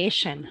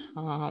application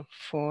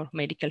for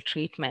medical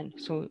treatment.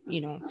 So,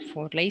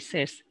 for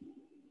lasers,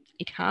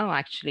 it have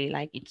actually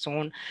like its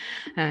own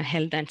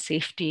health and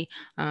safety.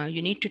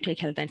 You need to take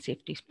health and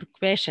safety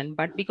precaution,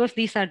 but because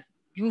these are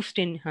used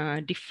in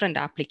different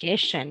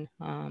application,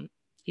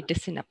 it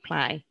doesn't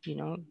apply.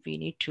 We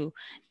need to,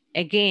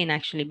 again,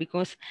 actually,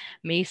 because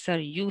maser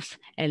use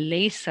a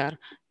laser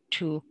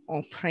to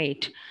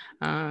operate,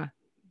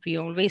 we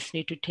always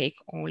need to take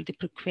all the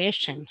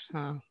precaution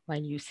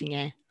while using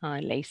a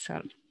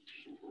laser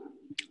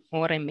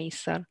or a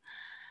maser.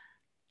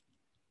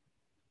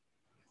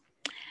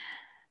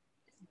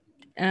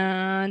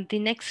 The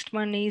next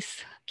one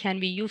is, can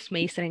we use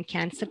maser in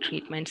cancer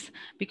treatments?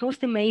 Because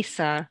the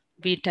maser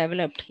we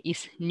developed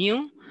is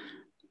new,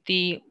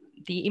 the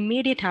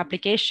immediate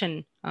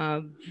application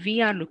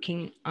we are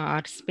looking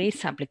at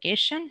space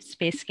application,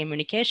 space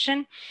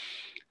communication,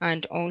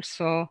 and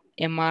also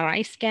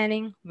MRI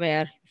scanning,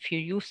 where if you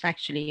use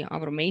actually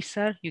our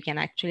maser, you can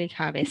actually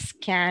have a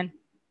scan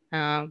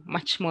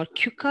much more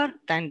quicker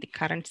than the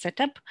current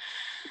setup.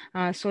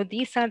 So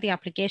these are the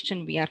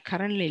application we are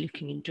currently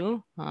looking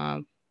into.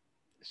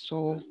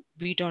 So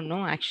we don't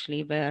know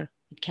actually where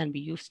it can be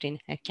used in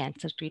a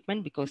cancer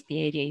treatment, because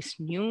the area is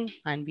new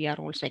and we are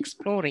also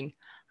exploring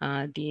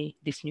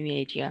this new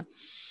area.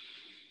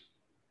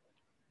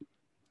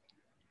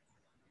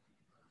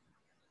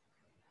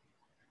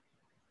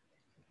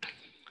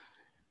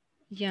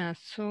 Yeah,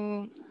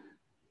 so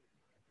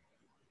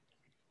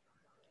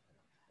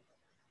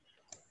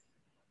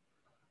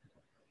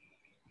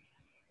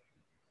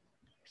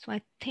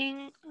I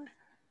think.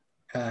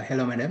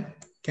 Hello, madam.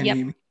 Can Yep.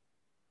 you hear me?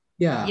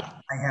 Yeah,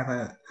 Yep. I have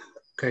a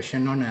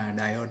question on a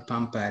diode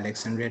pump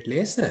Alexandrite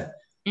laser.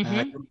 You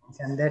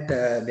mentioned that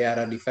there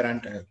are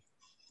different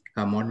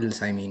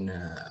models. I mean,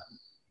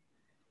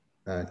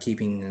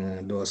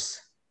 keeping those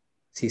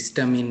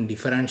system in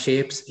different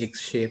shapes,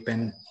 X shape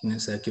and in a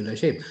circular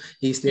shape.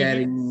 Is there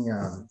any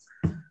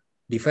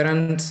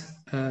difference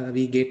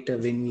we get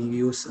when we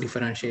use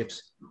different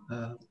shapes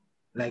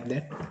like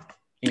that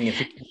in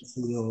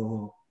efficiency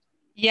or?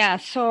 Yeah,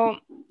 so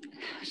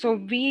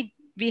we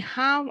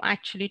have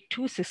actually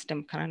two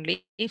systems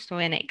currently, so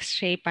an X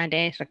shape and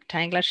a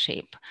rectangular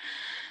shape.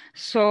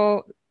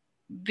 So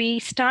we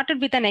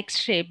started with an X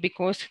shape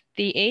because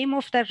the aim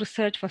of the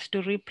research was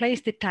to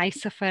replace the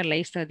Tie-Sapphire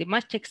laser, the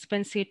much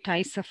expensive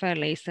Tie-Sapphire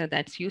laser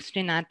that's used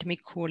in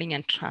atomic cooling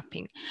and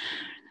trapping.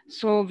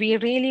 So we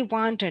really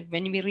wanted,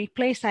 when we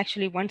replace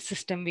actually one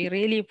system, we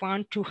really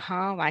want to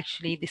have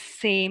actually the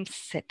same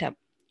setup.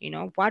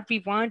 What we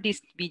want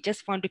is, we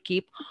just want to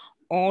keep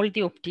all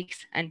the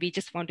optics, and we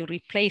just want to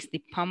replace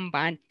the pump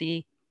and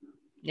the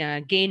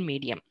gain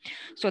medium.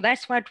 So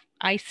that's what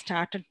I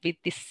started with,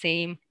 the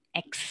same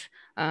X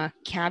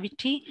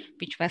cavity,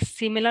 which was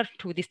similar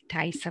to this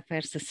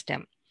Tie-Sapphire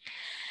system.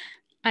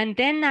 And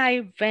then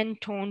I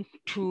went on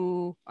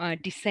to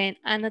design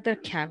another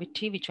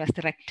cavity, which was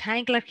the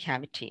rectangular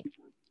cavity.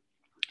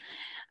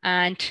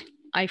 And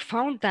I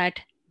found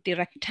that the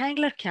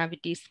rectangular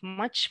cavity is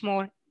much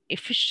more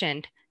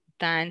efficient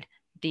than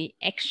the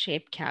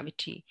X-shaped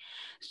cavity.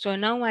 So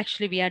now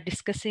actually we are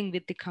discussing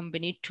with the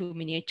company to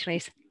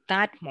miniaturize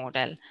that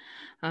model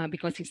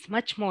because it's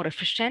much more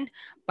efficient.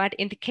 But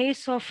in the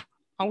case of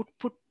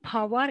output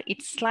power,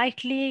 it's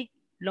slightly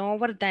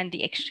lower than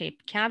the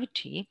X-shaped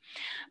cavity.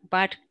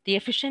 But the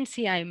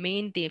efficiency, I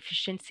mean the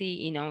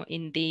efficiency,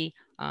 in the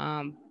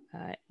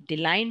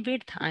line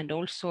width and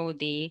also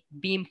the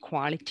beam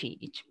quality,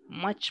 it's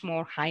much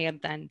more higher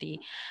than the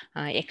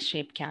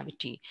X-shaped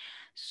cavity.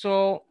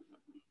 So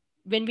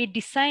when we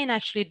design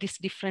actually this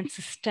different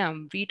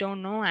system, we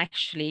don't know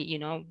actually,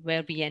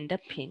 where we end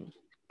up in.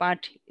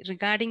 But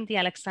regarding the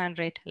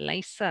Alexandrite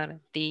laser,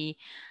 the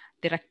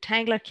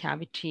rectangular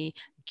cavity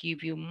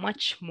give you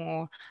much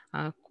more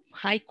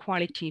high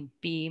quality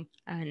beam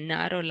and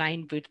narrow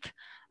line width,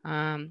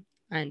 and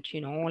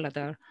all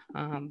other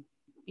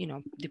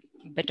the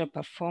better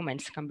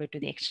performance compared to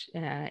the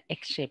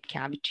X-shaped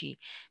cavity.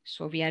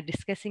 So we are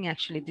discussing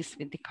actually this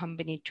with the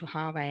company to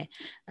have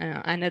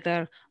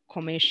another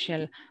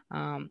commercial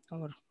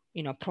or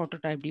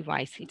prototype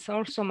device. It's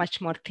also much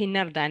more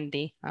thinner than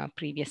the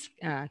previous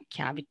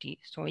cavity.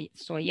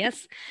 So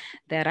yes,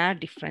 there are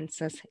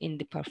differences in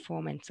the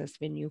performances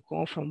when you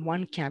go from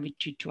one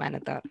cavity to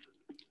another.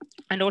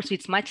 And also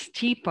it's much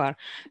cheaper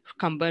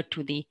compared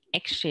to the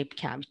X-shaped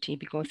cavity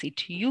because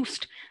it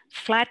used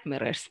flat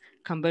mirrors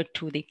compared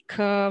to the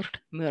curved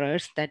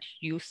mirrors that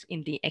use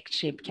in the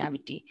X-shaped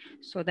cavity.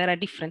 So there are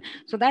different.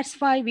 So that's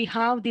why we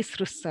have this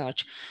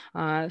research.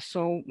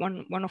 So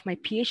one of my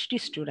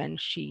PhD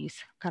students, she's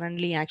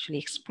currently actually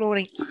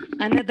exploring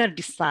another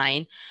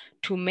design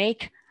to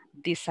make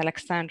this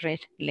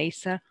alexandrite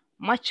laser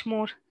much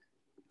more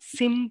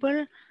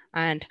simple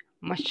and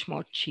much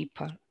more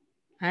cheaper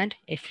and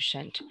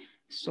efficient.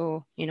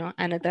 So, you know,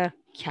 another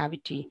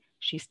cavity,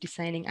 she's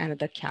designing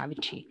another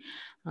cavity,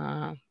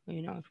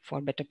 you know,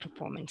 for better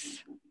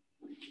performance.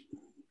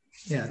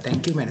 Yeah,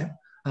 thank you, madam.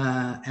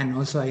 And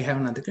also I have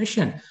another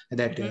question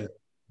that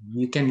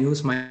you can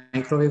use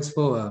microwaves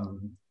for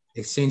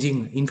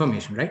exchanging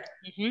information, right?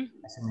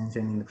 As I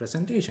mentioned in the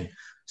presentation.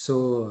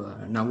 So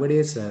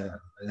nowadays,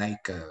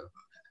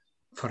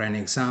 for an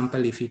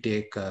example, if you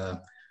take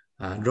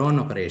drone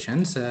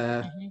operations,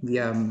 we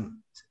are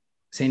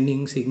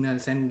sending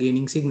signals and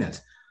gaining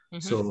signals.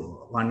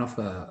 So one of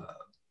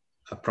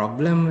a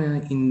problem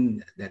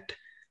in that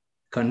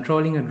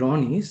controlling a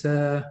drone is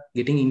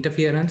getting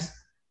interference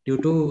due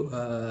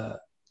to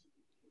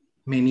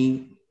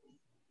many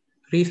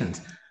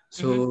reasons.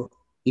 So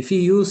if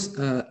you use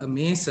a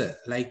maze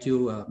like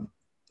you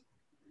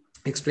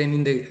explained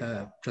in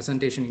the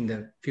presentation in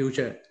the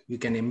future, you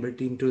can embed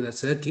into the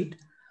circuit.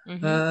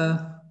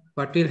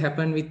 What will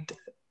happen with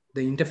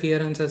the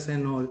interferences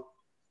and all?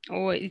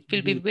 Oh, it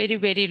will be very,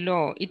 very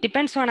low. It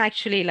depends on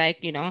actually like,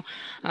 you know,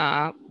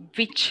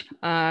 which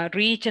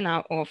region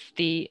of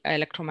the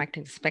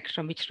electromagnetic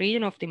spectrum, which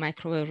region of the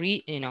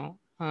microwave,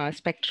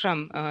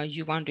 spectrum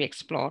you want to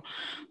explore.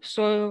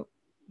 So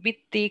with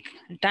the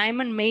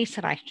diamond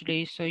maser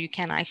actually, so you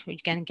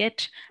can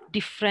get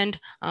different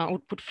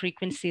output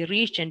frequency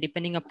region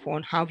depending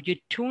upon how you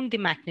tune the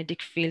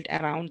magnetic field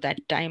around that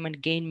diamond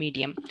gain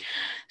medium.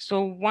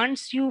 So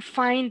once you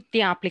find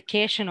the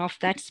application of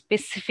that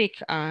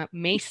specific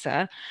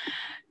maser,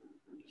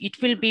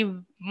 it will be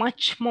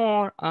much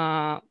more,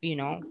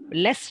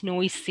 less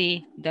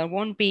noisy. There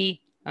won't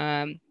be,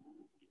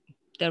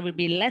 there will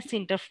be less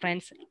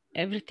interference.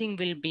 Everything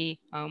will be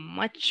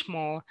much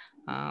more,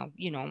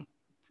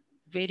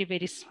 very,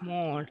 very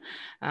small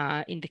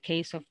in the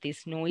case of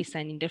this noise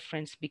and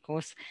interference,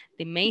 because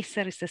the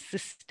maser is a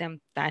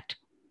system that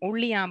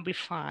only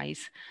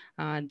amplifies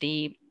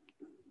the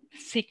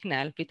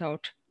signal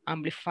without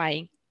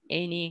amplifying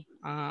any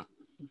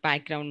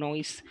background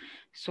noise.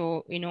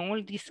 So in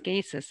all these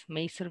cases,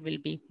 maser will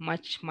be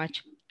much,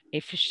 much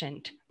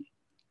efficient.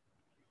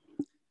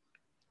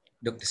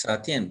 Dr.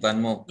 Sathian, one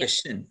more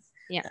question.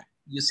 Yeah.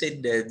 You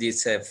said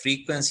this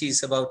frequency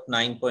is about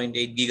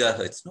 9.8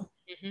 gigahertz, no?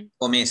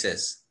 For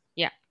masers.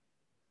 Yeah.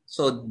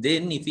 So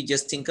then if you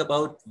just think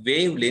about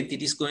wavelength,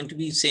 it is going to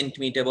be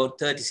centimeter, about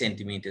 30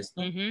 centimeters.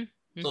 No?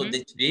 So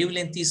the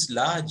wavelength is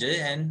larger,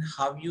 and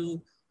how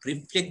you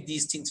reflect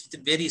these things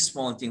with a very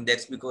small thing.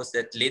 That's because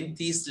that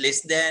length is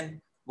less than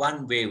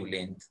one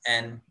wavelength.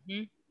 And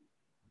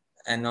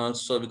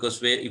also because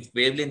if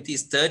wavelength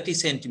is 30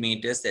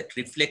 centimeters, that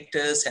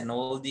reflectors and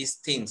all these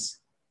things,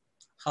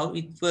 how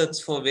it works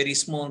for very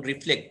small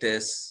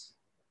reflectors?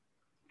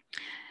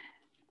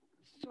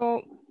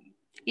 So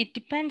it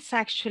depends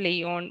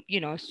actually on,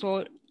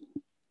 so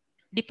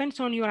depends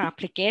on your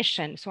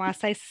application. So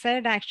as I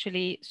said,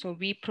 actually, so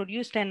we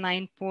produced a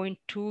 9.2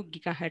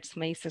 gigahertz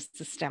maser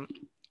system.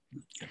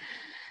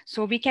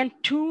 So we can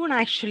tune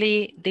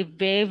actually the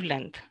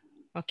wavelength.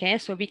 Okay,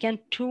 so we can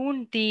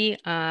tune the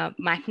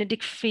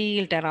magnetic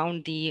field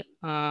around the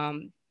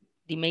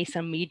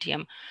maser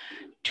medium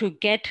to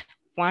get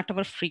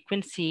whatever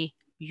frequency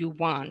you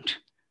want,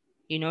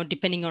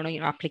 depending on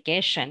your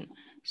application.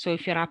 So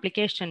if your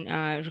application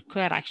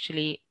require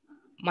actually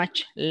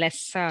much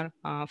lesser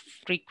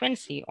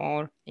frequency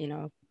or,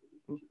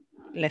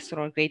 lesser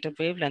or greater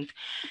wavelength,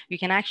 you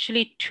can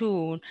actually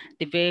tune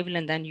the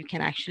wavelength and you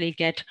can actually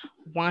get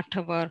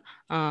whatever,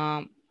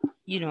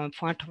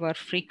 whatever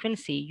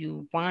frequency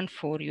you want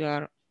for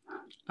your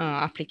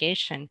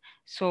application.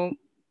 So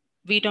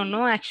we don't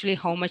know actually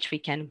how much we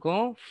can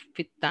go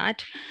with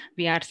that.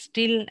 We are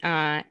still,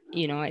 at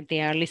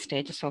the early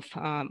stages of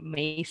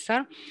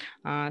maser.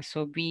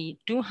 So we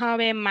do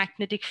have a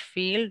magnetic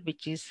field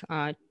which is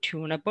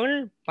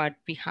tunable, but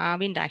we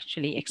haven't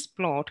actually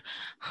explored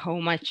how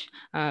much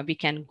we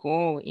can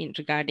go in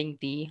regarding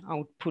the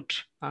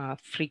output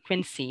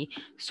frequency,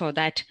 so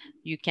that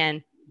you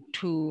can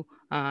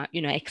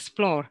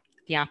explore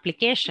the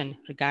application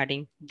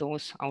regarding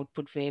those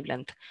output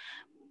wavelength.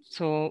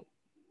 So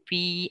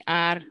we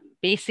are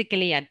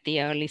basically at the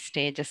early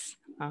stages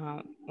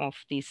of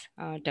this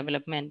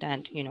development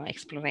and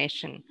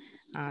exploration.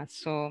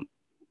 So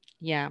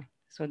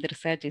so the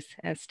research is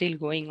still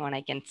going on,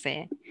 I can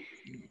say.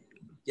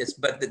 Yes,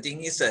 but the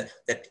thing is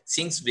that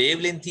since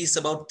wavelength is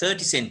about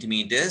 30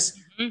 centimeters,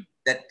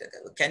 that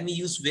can we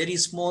use very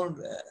small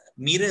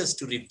mirrors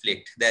to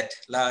reflect that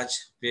large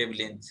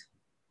wavelength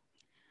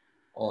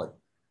or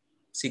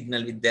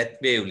signal with that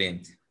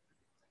wavelength?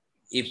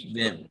 If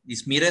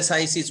this mirror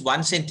size is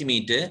 1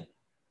 centimeter,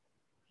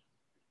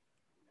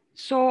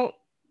 So,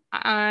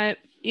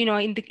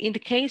 in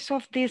the case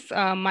of this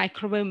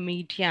microwave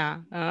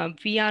media,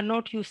 we are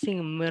not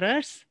using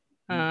mirrors.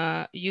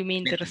 You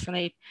mean the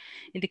resonate?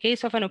 In the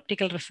case of an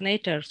optical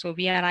resonator, so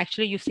we are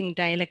actually using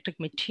dielectric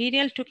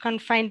material to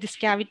confine this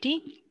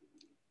cavity.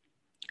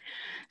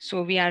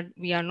 So we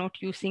are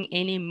not using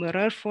any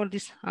mirror for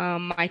this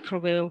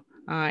microwave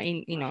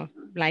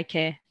like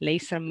a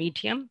laser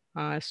medium.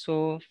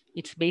 So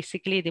it's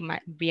basically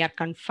we are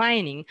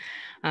confining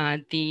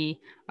the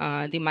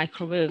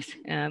microwaves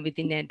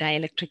within a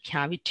dielectric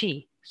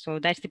cavity. So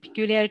that's the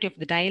peculiarity of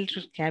the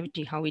dielectric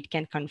cavity, how it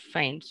can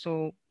confine.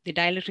 So the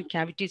dielectric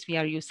cavities we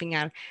are using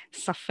are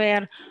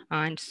sapphire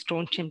and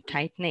strontium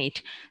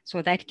titanate.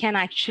 So that can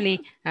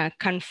actually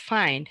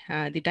confine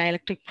the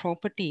dielectric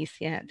properties,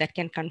 that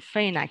can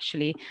confine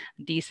actually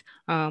these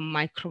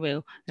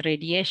microwave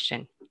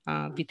radiation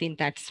within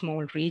that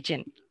small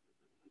region.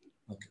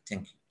 Okay,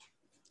 thank you.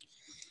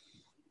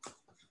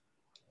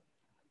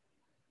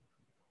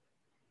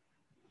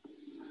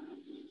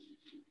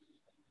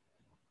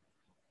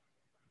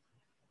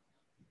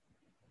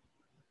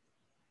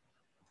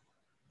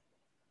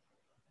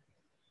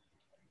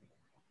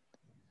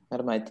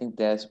 Madam, I think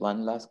there's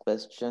one last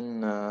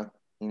question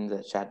in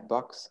the chat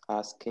box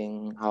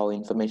asking how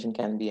information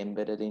can be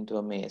embedded into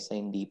a MESA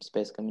in deep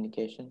space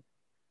communication.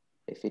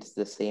 If it's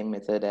the same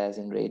method as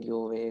in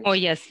radio waves. Oh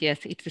yes,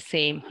 it's the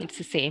same. It's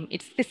the same.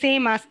 It's the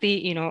same as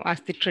the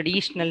as the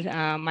traditional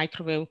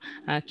microwave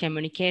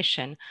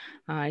communication.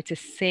 It's the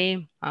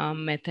same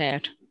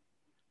method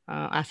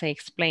as I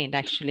explained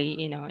actually,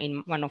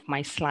 in one of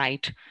my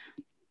slides.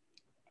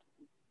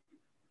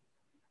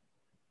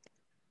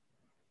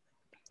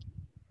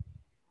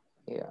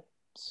 Yeah.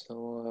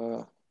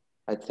 So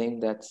I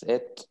think that's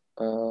it.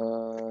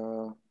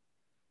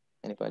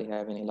 Anybody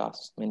have any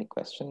last minute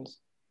questions?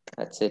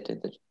 That's it.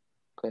 The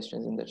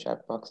questions in the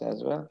chat box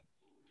as well.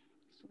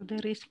 So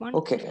there is one.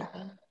 Okay.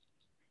 Question.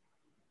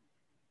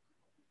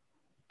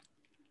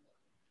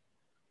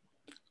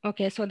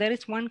 Okay, so there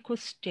is one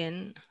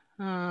question.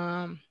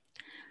 Can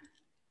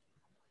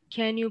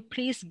you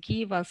please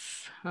give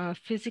us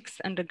physics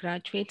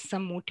undergraduates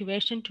some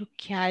motivation to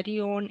carry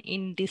on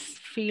in this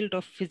field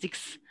of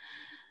physics?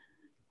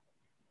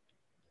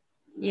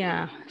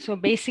 Yeah, so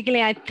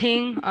basically I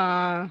think,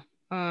 how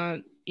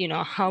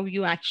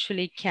you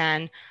actually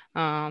can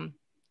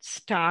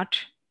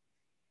start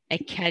a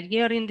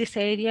career in this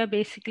area,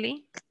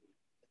 basically.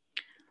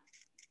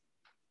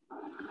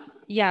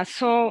 Yeah,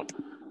 so,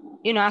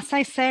 as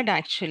I said,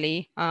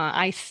 actually,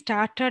 I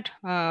started,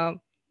 I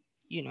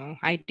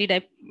did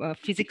a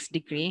physics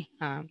degree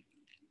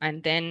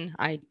and then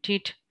I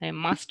did a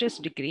master's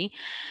degree,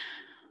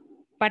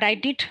 but I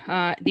did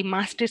the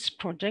master's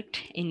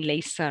project in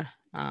laser,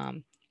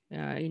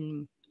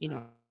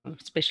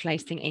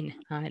 specializing in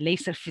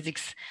laser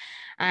physics.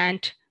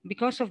 And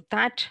because of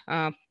that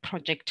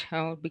project,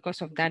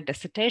 because of that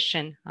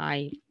dissertation,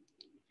 I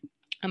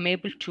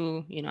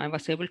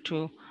was able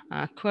to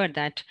acquire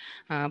that,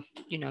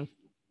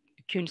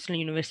 Queensland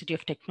University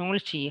of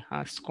Technology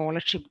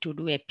scholarship to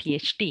do a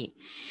PhD.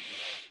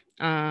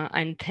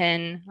 And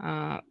then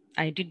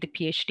I did the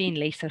PhD in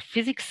laser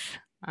physics,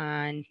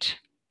 and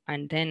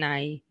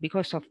then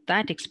because of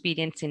that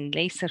experience in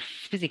laser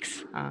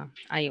physics,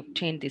 I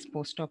obtained this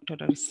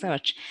postdoctoral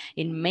research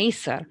in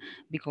MESA,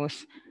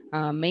 because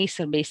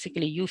MESA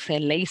basically use a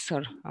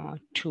laser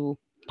to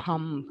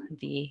pump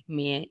the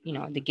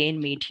gain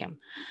medium.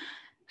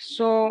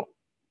 So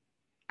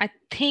I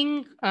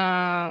think,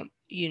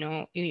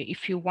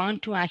 if you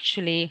want to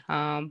actually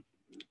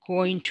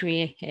go into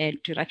a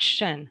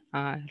direction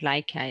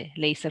like a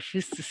laser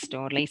physicist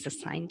or laser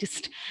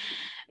scientist,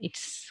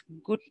 it's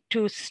good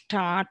to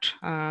start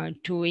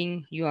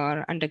doing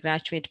your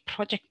undergraduate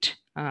project,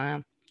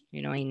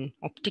 in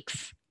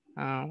optics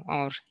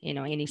or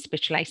any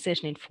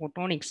specialization in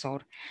photonics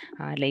or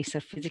laser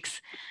physics.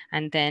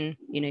 And then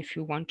if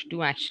you want to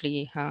do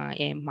actually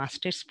a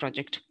master's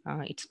project,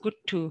 it's good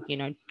to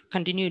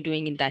continue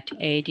doing in that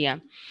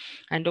area,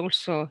 and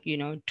also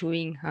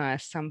doing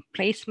some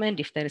placement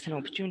if there is an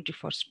opportunity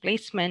for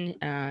placement,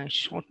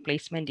 short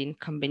placement in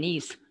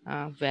companies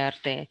where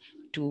they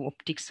do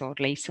optics or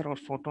laser or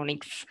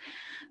photonics.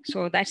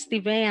 So that's the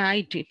way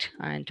I did,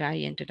 and I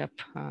ended up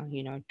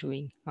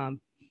doing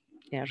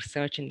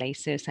research in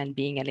lasers and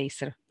being a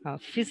laser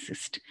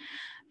physicist.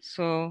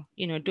 So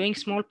doing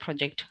small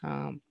project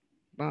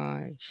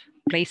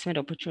placement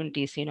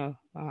opportunities,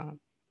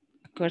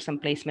 occur some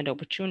placement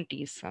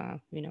opportunities,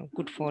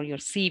 good for your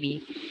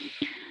CV.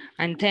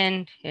 And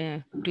then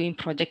doing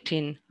project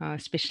in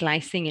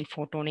specializing in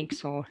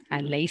photonics or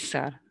a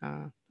laser,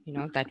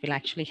 that will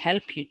actually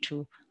help you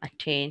to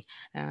attain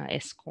a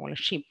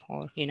scholarship,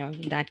 or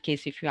in that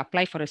case, if you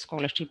apply for a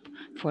scholarship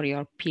for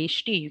your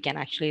PhD, you can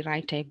actually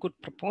write a good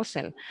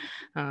proposal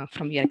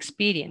from your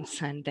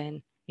experience, and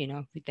then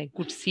with a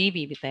good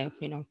CV, with a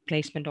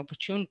placement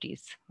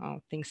opportunities,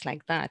 things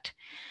like that.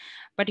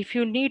 But if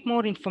you need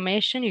more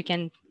information, you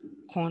can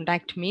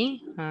contact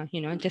me,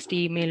 just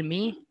email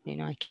me,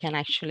 I can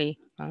actually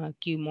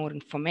give more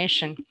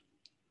information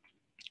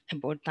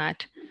about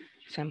that.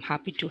 So I'm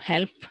happy to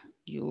help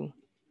you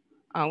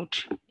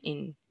out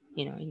in,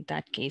 in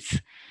that case.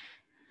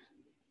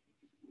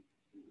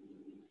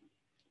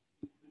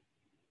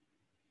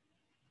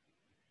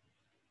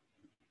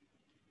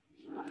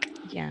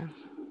 Yeah.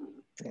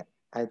 Yeah,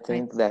 I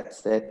think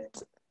that's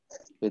it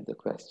with the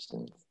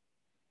questions.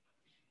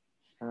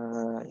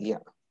 Yeah.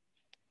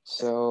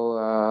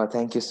 So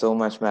thank you so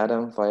much,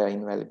 madam, for your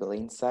invaluable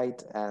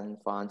insight and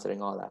for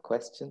answering all our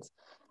questions.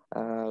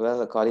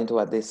 Well, according to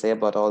what they say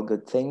about all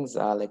good things,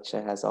 our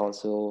lecture has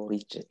also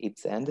reached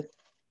its end.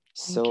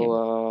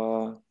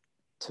 So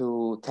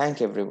to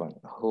thank everyone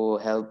who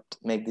helped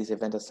make this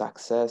event a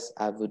success,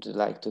 I would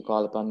like to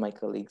call upon my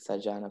colleague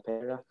Sajana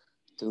Pera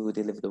to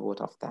deliver the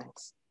vote of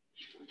thanks.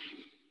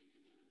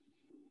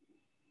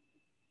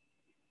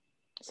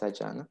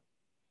 Sajana.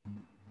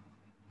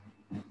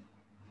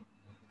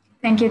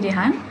 Thank you,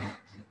 Jihan.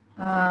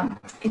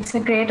 It's a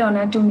great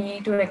honor to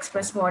me to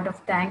express word of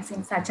thanks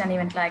in such an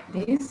event like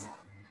this.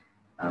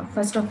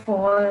 First of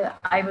all,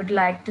 I would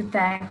like to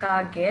thank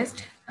our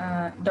guest,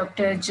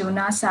 Dr.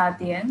 Juna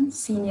Sathian,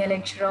 Senior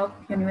Lecturer of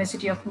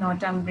University of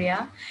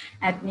Northumbria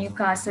at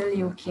Newcastle,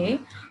 UK,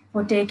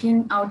 for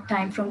taking out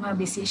time from her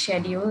busy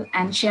schedule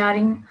and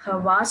sharing her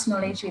vast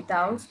knowledge with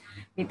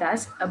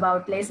us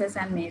about lasers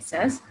and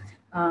masers.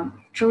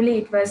 Truly,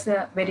 it was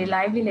a very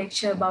lively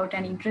lecture about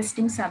an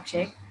interesting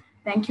subject.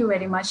 Thank you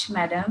very much,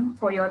 Madam,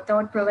 for your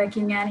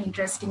thought-provoking and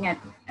interesting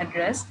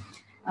address.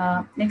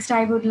 Next,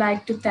 I would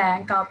like to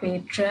thank our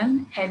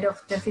patron, Head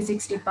of the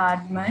Physics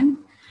Department,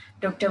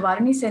 Dr.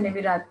 Varuni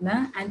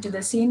Seneviratna, and to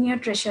the Senior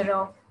Treasurer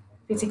of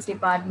Physics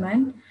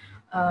Department,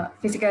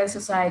 Physical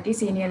Society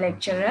Senior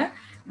Lecturer,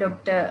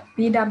 Dr.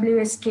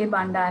 PWSK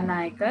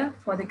Bandaranaike,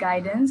 for the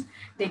guidance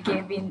they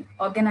gave in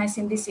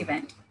organizing this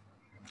event.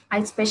 I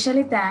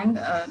especially thank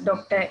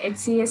Dr.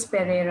 HCS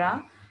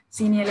Pereira,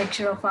 Senior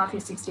Lecturer of our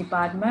Physics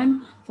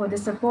Department, for the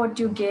support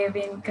you gave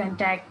in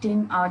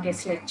contacting our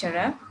guest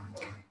lecturer.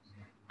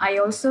 I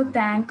also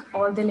thank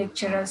all the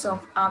lecturers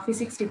of our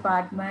Physics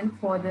Department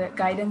for the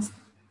guidance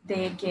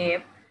they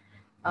gave.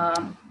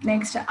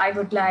 Next, I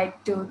would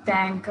like to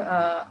thank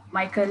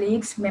my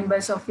colleagues,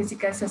 members of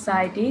Physical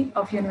Society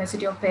of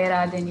University of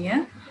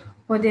Peradeniya,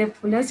 for their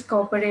fullest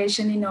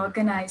cooperation in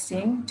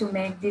organizing to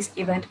make this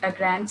event a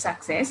grand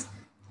success.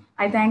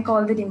 I thank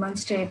all the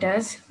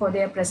demonstrators for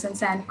their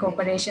presence and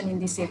cooperation in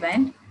this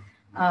event.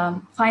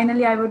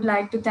 Finally, I would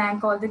like to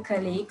thank all the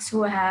colleagues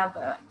who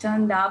have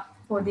turned up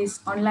for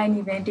this online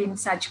event in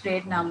such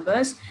great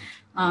numbers,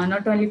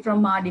 not only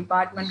from our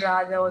department,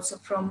 rather also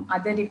from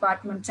other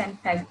departments and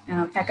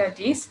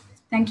faculties.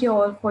 Thank you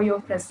all for your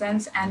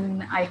presence,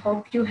 and I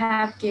hope you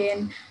have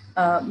gained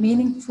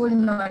meaningful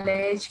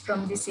knowledge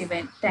from this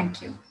event.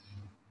 Thank you.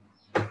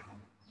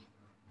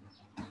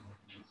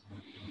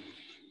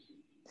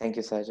 Thank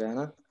you,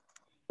 Sajana.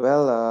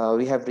 Well,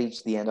 we have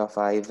reached the end of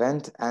our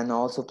event, and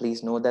also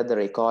please note that the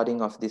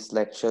recording of this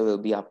lecture will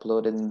be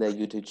uploaded in the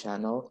YouTube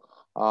channel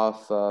of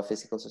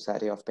Physical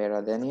Society of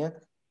Peradeniya.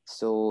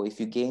 So if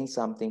you gain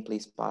something,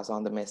 please pass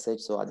on the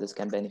message so others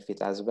can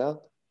benefit as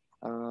well.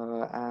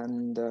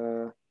 And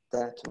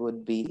that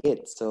would be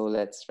it. So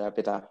let's wrap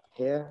it up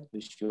here.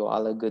 Wish you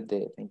all a good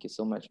day. Thank you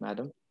so much,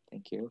 madam.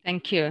 Thank you.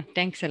 Thank you.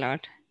 Thanks a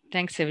lot.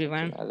 Thanks,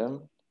 everyone. Thank you,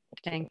 madam.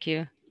 Thank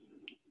you.